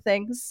safe and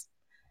things.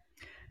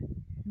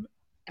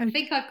 I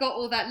think I've got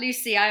all that,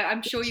 Lucy.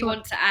 I'm sure you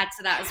want to add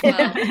to that as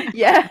well.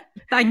 Yeah.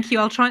 Thank you.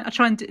 I'll try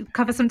and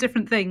cover some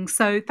different things.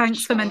 So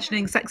thanks for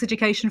mentioning Sex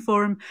Education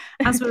Forum.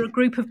 As we're a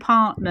group of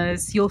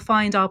partners, you'll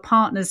find our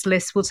partners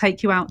list will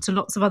take you out to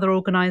lots of other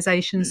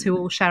organisations who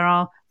all share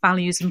our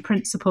values and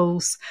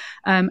principles.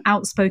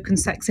 Outspoken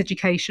Sex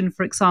Education,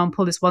 for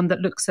example, is one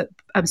that looks at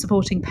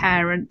supporting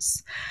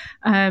parents.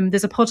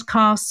 There's a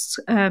podcast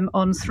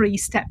on 3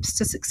 steps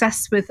to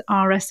success with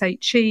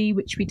RSHE,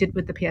 which we did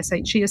with the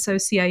PSHE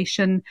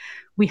Association.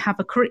 We have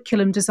a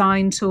curriculum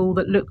design tool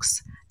that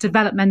looks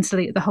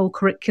developmentally at the whole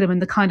curriculum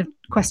and the kind of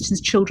questions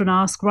children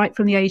ask right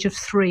from the age of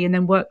 3 and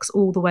then works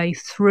all the way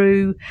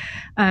through.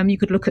 You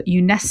could look at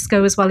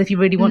UNESCO as well if you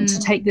really want to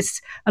take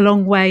this a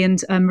long way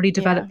and really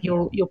develop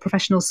your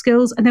professional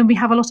skills. And then we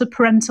have a lot of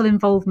parental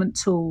involvement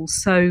tools.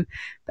 So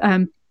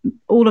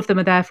all of them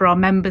are there for our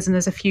members, and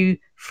there's a few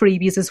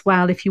freebies as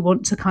well if you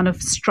want to kind of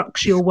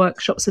structure your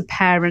workshops with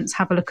parents.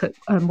 Have a look at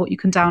what you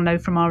can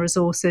download from our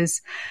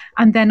resources.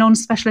 And then on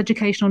special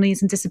educational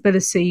needs and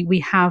disability, we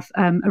have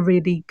a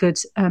really good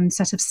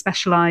set of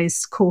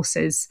specialised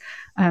courses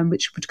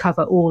which would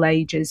cover all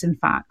ages, in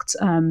fact,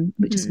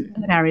 which is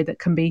an area that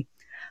can be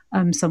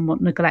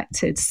somewhat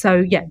neglected.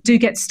 So do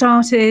get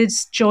started,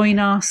 join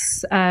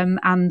us,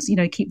 and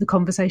keep the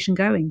conversation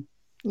going.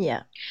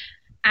 Yeah.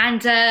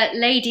 And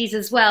ladies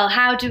as well,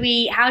 how do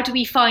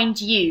we find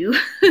you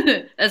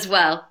as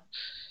well?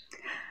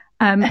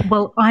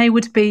 Well, I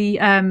would be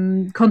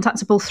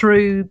contactable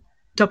through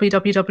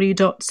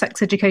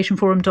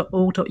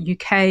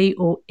www.sexeducationforum.org.uk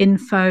or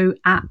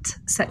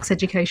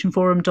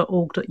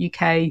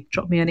info@sexeducationforum.org.uk.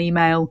 Drop me an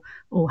email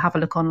or have a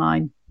look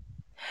online.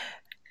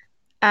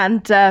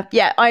 And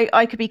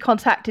I could be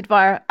contacted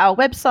via our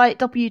website,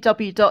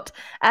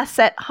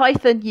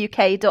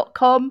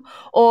 www.asset-uk.com,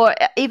 or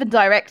even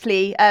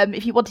directly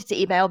if you wanted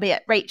to email me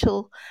at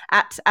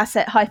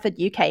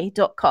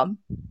rachel@asset-uk.com.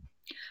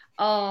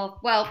 Oh,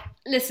 well,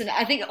 listen,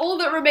 I think all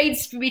that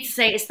remains for me to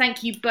say is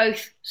thank you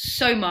both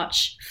so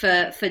much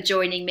for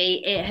joining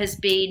me. It has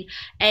been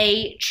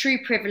a true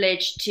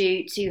privilege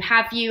to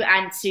have you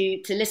and to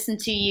listen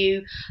to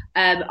you.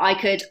 There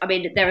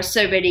are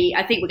so many.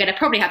 I think we're going to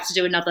probably have to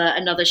do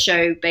another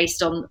show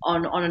based on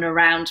and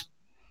around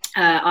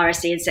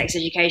RSE and sex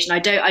education. I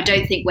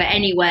don't think we're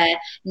anywhere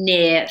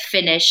near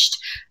finished,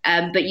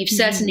 but you've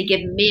certainly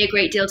given me a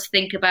great deal to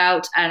think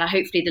about, and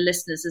hopefully the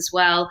listeners as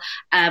well.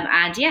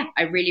 I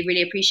really,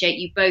 really appreciate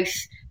you both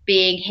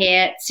being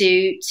here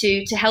to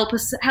help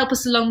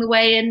us along the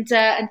way and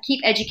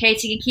keep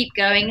educating and keep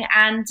going.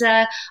 And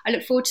I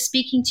look forward to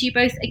speaking to you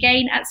both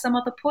again at some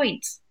other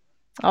point.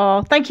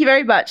 Oh, thank you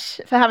very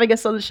much for having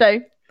us on the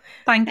show.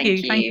 Thank you,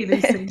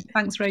 Lucy.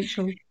 Thanks,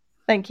 Rachel.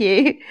 Thank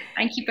you.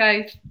 Thank you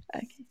both.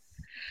 Okay.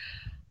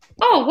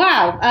 Oh,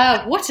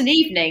 wow. What an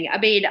evening. I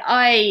mean,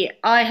 I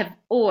have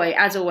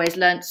always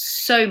learned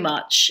so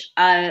much.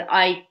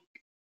 I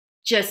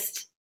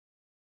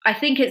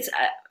think it's,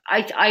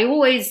 I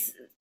always,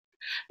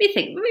 let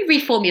me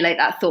reformulate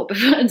that thought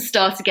before and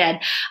start again.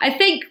 I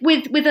think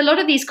with a lot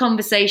of these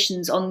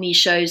conversations on these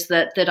shows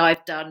that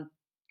I've done,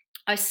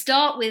 I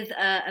start with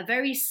a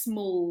very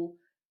small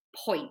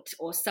point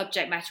or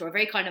subject matter or a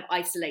very kind of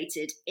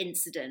isolated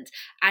incident,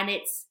 and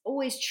it's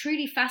always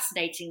truly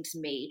fascinating to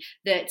me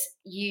that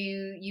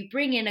you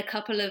bring in a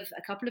couple of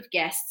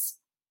guests,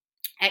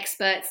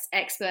 experts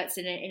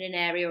in an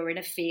area or in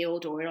a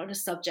field or on a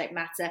subject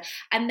matter,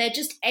 and they're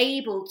just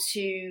able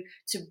to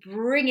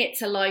bring it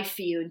to life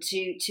for you and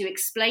to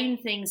explain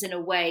things in a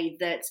way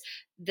that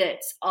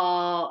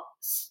are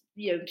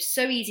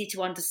so easy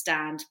to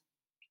understand.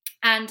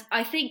 And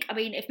I think,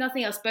 if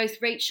nothing else,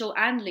 both Rachel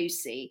and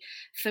Lucy,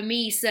 for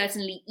me,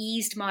 certainly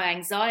eased my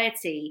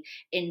anxiety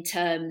in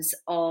terms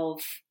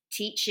of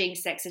teaching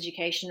sex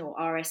education or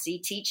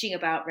RSE, teaching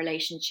about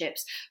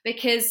relationships,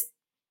 because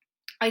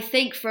I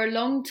think for a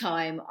long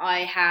time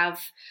I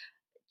have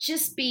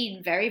just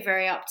been very,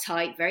 very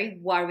uptight, very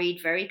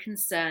worried, very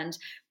concerned,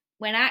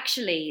 when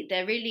actually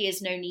there really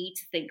is no need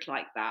to think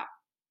like that.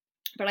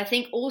 But I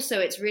think also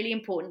it's really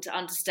important to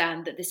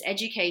understand that this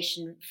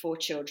education for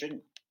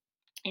children,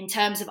 in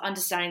terms of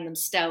understanding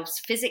themselves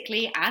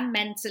physically and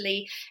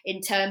mentally,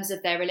 in terms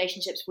of their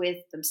relationships with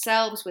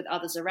themselves, with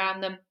others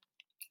around them,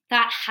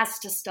 that has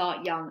to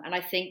start young. And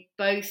I think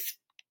both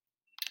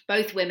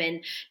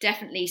women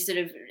definitely sort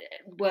of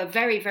were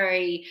very,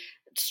 very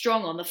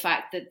strong on the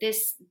fact that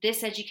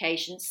this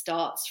education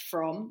starts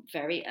from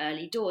very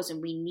early doors,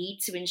 and we need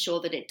to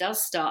ensure that it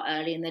does start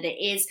early and that it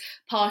is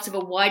part of a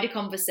wider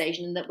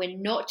conversation, and that we're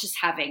not just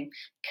having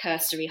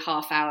cursory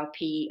half-hour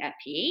PE,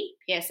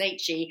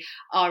 PSHE,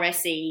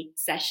 RSE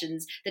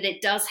sessions, that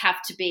it does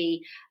have to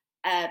be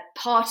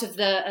part of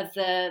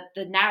the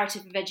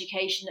narrative of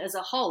education as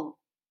a whole.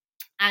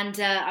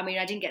 And I mean,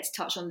 I didn't get to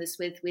touch on this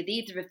with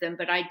either of them,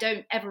 but I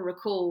don't ever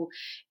recall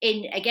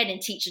in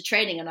teacher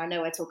training, and I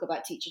know I talk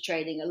about teacher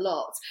training a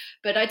lot,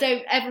 but I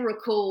don't ever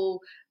recall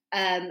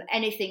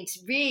anything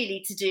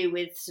to do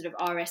with sort of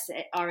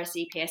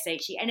RSE,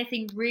 PSHE,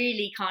 anything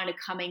really kind of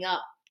coming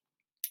up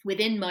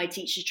within my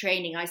teacher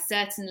training. I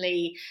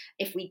certainly,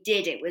 if we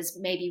did, it was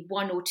maybe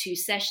 1 or 2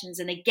 sessions.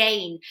 And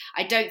again,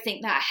 I don't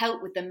think that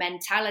helped with the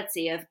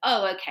mentality of,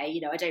 oh,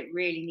 okay, I don't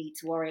really need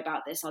to worry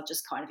about this. I'll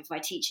just kind of, if I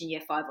teach in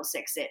year 5 or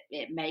 6,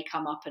 it may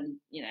come up and,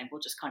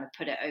 we'll just kind of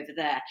put it over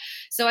there.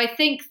 So I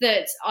think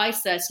that I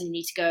certainly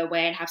need to go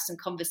away and have some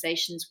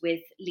conversations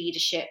with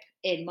leadership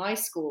in my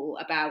school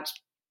about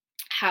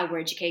how we're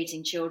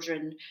educating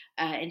children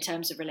in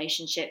terms of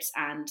relationships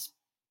and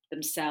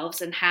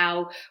themselves, and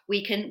how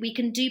we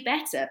can do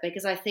better,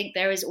 because I think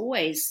there is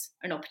always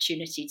an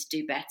opportunity to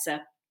do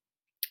better.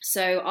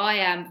 So I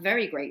am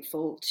very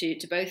grateful to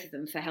both of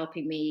them for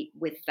helping me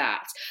with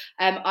that.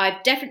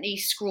 I've definitely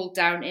scrolled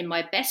down in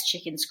my best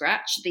chicken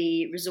scratch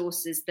the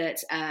resources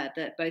that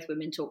both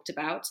women talked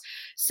about.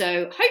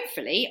 So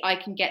hopefully I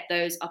can get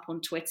those up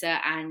on Twitter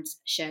and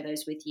share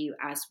those with you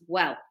as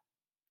well.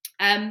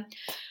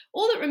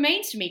 All that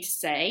remains for me to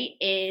say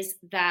is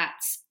that,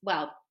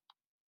 well,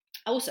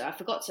 also, I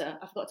forgot to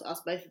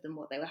ask both of them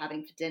what they were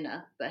having for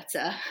dinner, but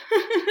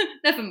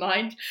never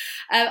mind.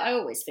 I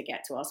always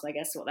forget to ask my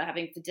guests what they're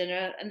having for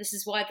dinner, and this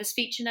is why this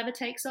feature never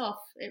takes off.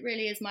 It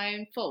really is my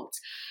own fault.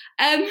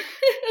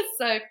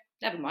 So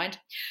never mind.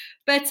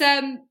 But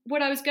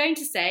what I was going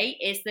to say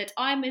is that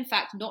I'm in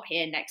fact not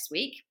here next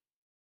week.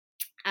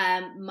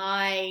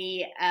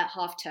 My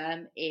half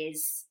term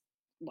is...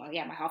 my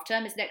half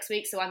term is next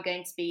week, so I'm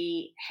going to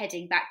be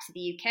heading back to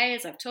the UK,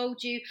 as I've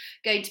told you,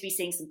 going to be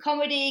seeing some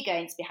comedy,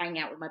 going to be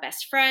hanging out with my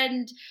best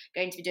friend,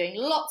 going to be doing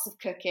lots of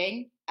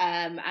cooking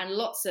and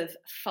lots of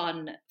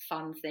fun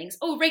things.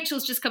 Oh,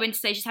 Rachel's just come in to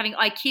say she's having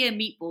IKEA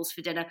meatballs for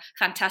dinner.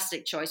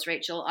 Fantastic choice,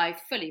 Rachel. I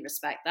fully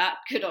respect that.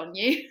 Good on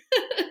you.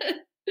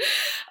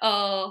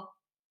 Oh,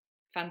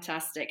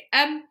 fantastic.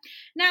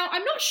 Now,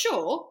 I'm not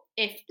sure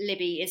if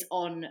Libby is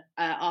on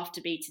after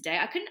me today.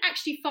 I couldn't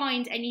actually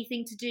find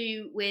anything to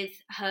do with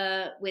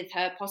her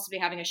possibly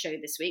having a show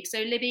this week. So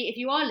Libby, if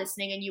you are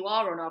listening and you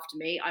are on after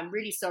me, I'm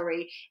really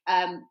sorry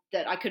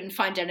that I couldn't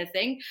find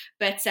anything.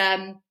 But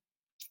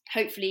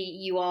hopefully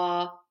you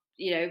are,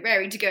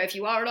 raring to go if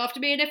you are on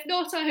after me. And if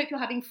not, I hope you're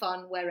having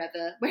fun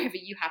wherever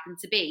you happen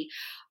to be.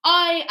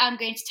 I am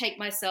going to take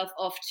myself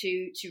off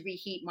to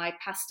reheat my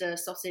pasta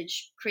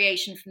sausage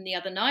creation from the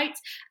other night,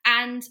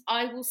 and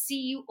I will see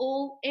you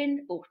all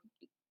in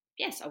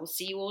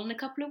a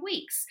couple of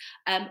weeks.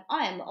 I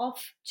am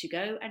off to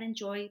go and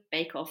enjoy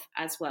Bake Off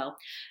as well.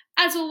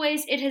 As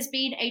always, it has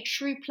been a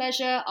true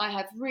pleasure. I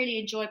have really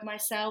enjoyed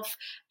myself,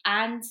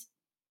 and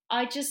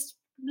I just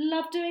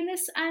love doing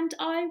this, and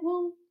I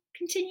will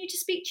continue to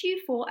speak to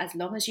you for as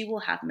long as you will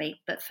have me.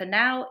 But for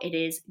now, it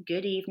is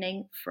good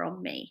evening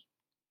from me.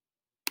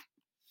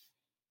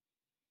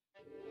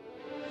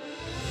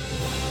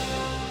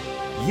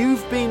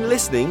 You've been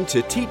listening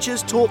to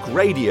Teachers Talk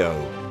Radio.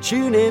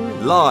 Tune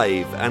in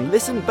live and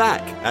listen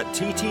back at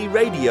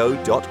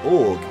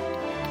ttradio.org.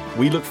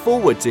 We look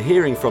forward to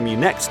hearing from you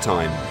next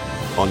time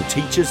on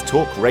Teachers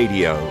Talk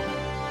Radio.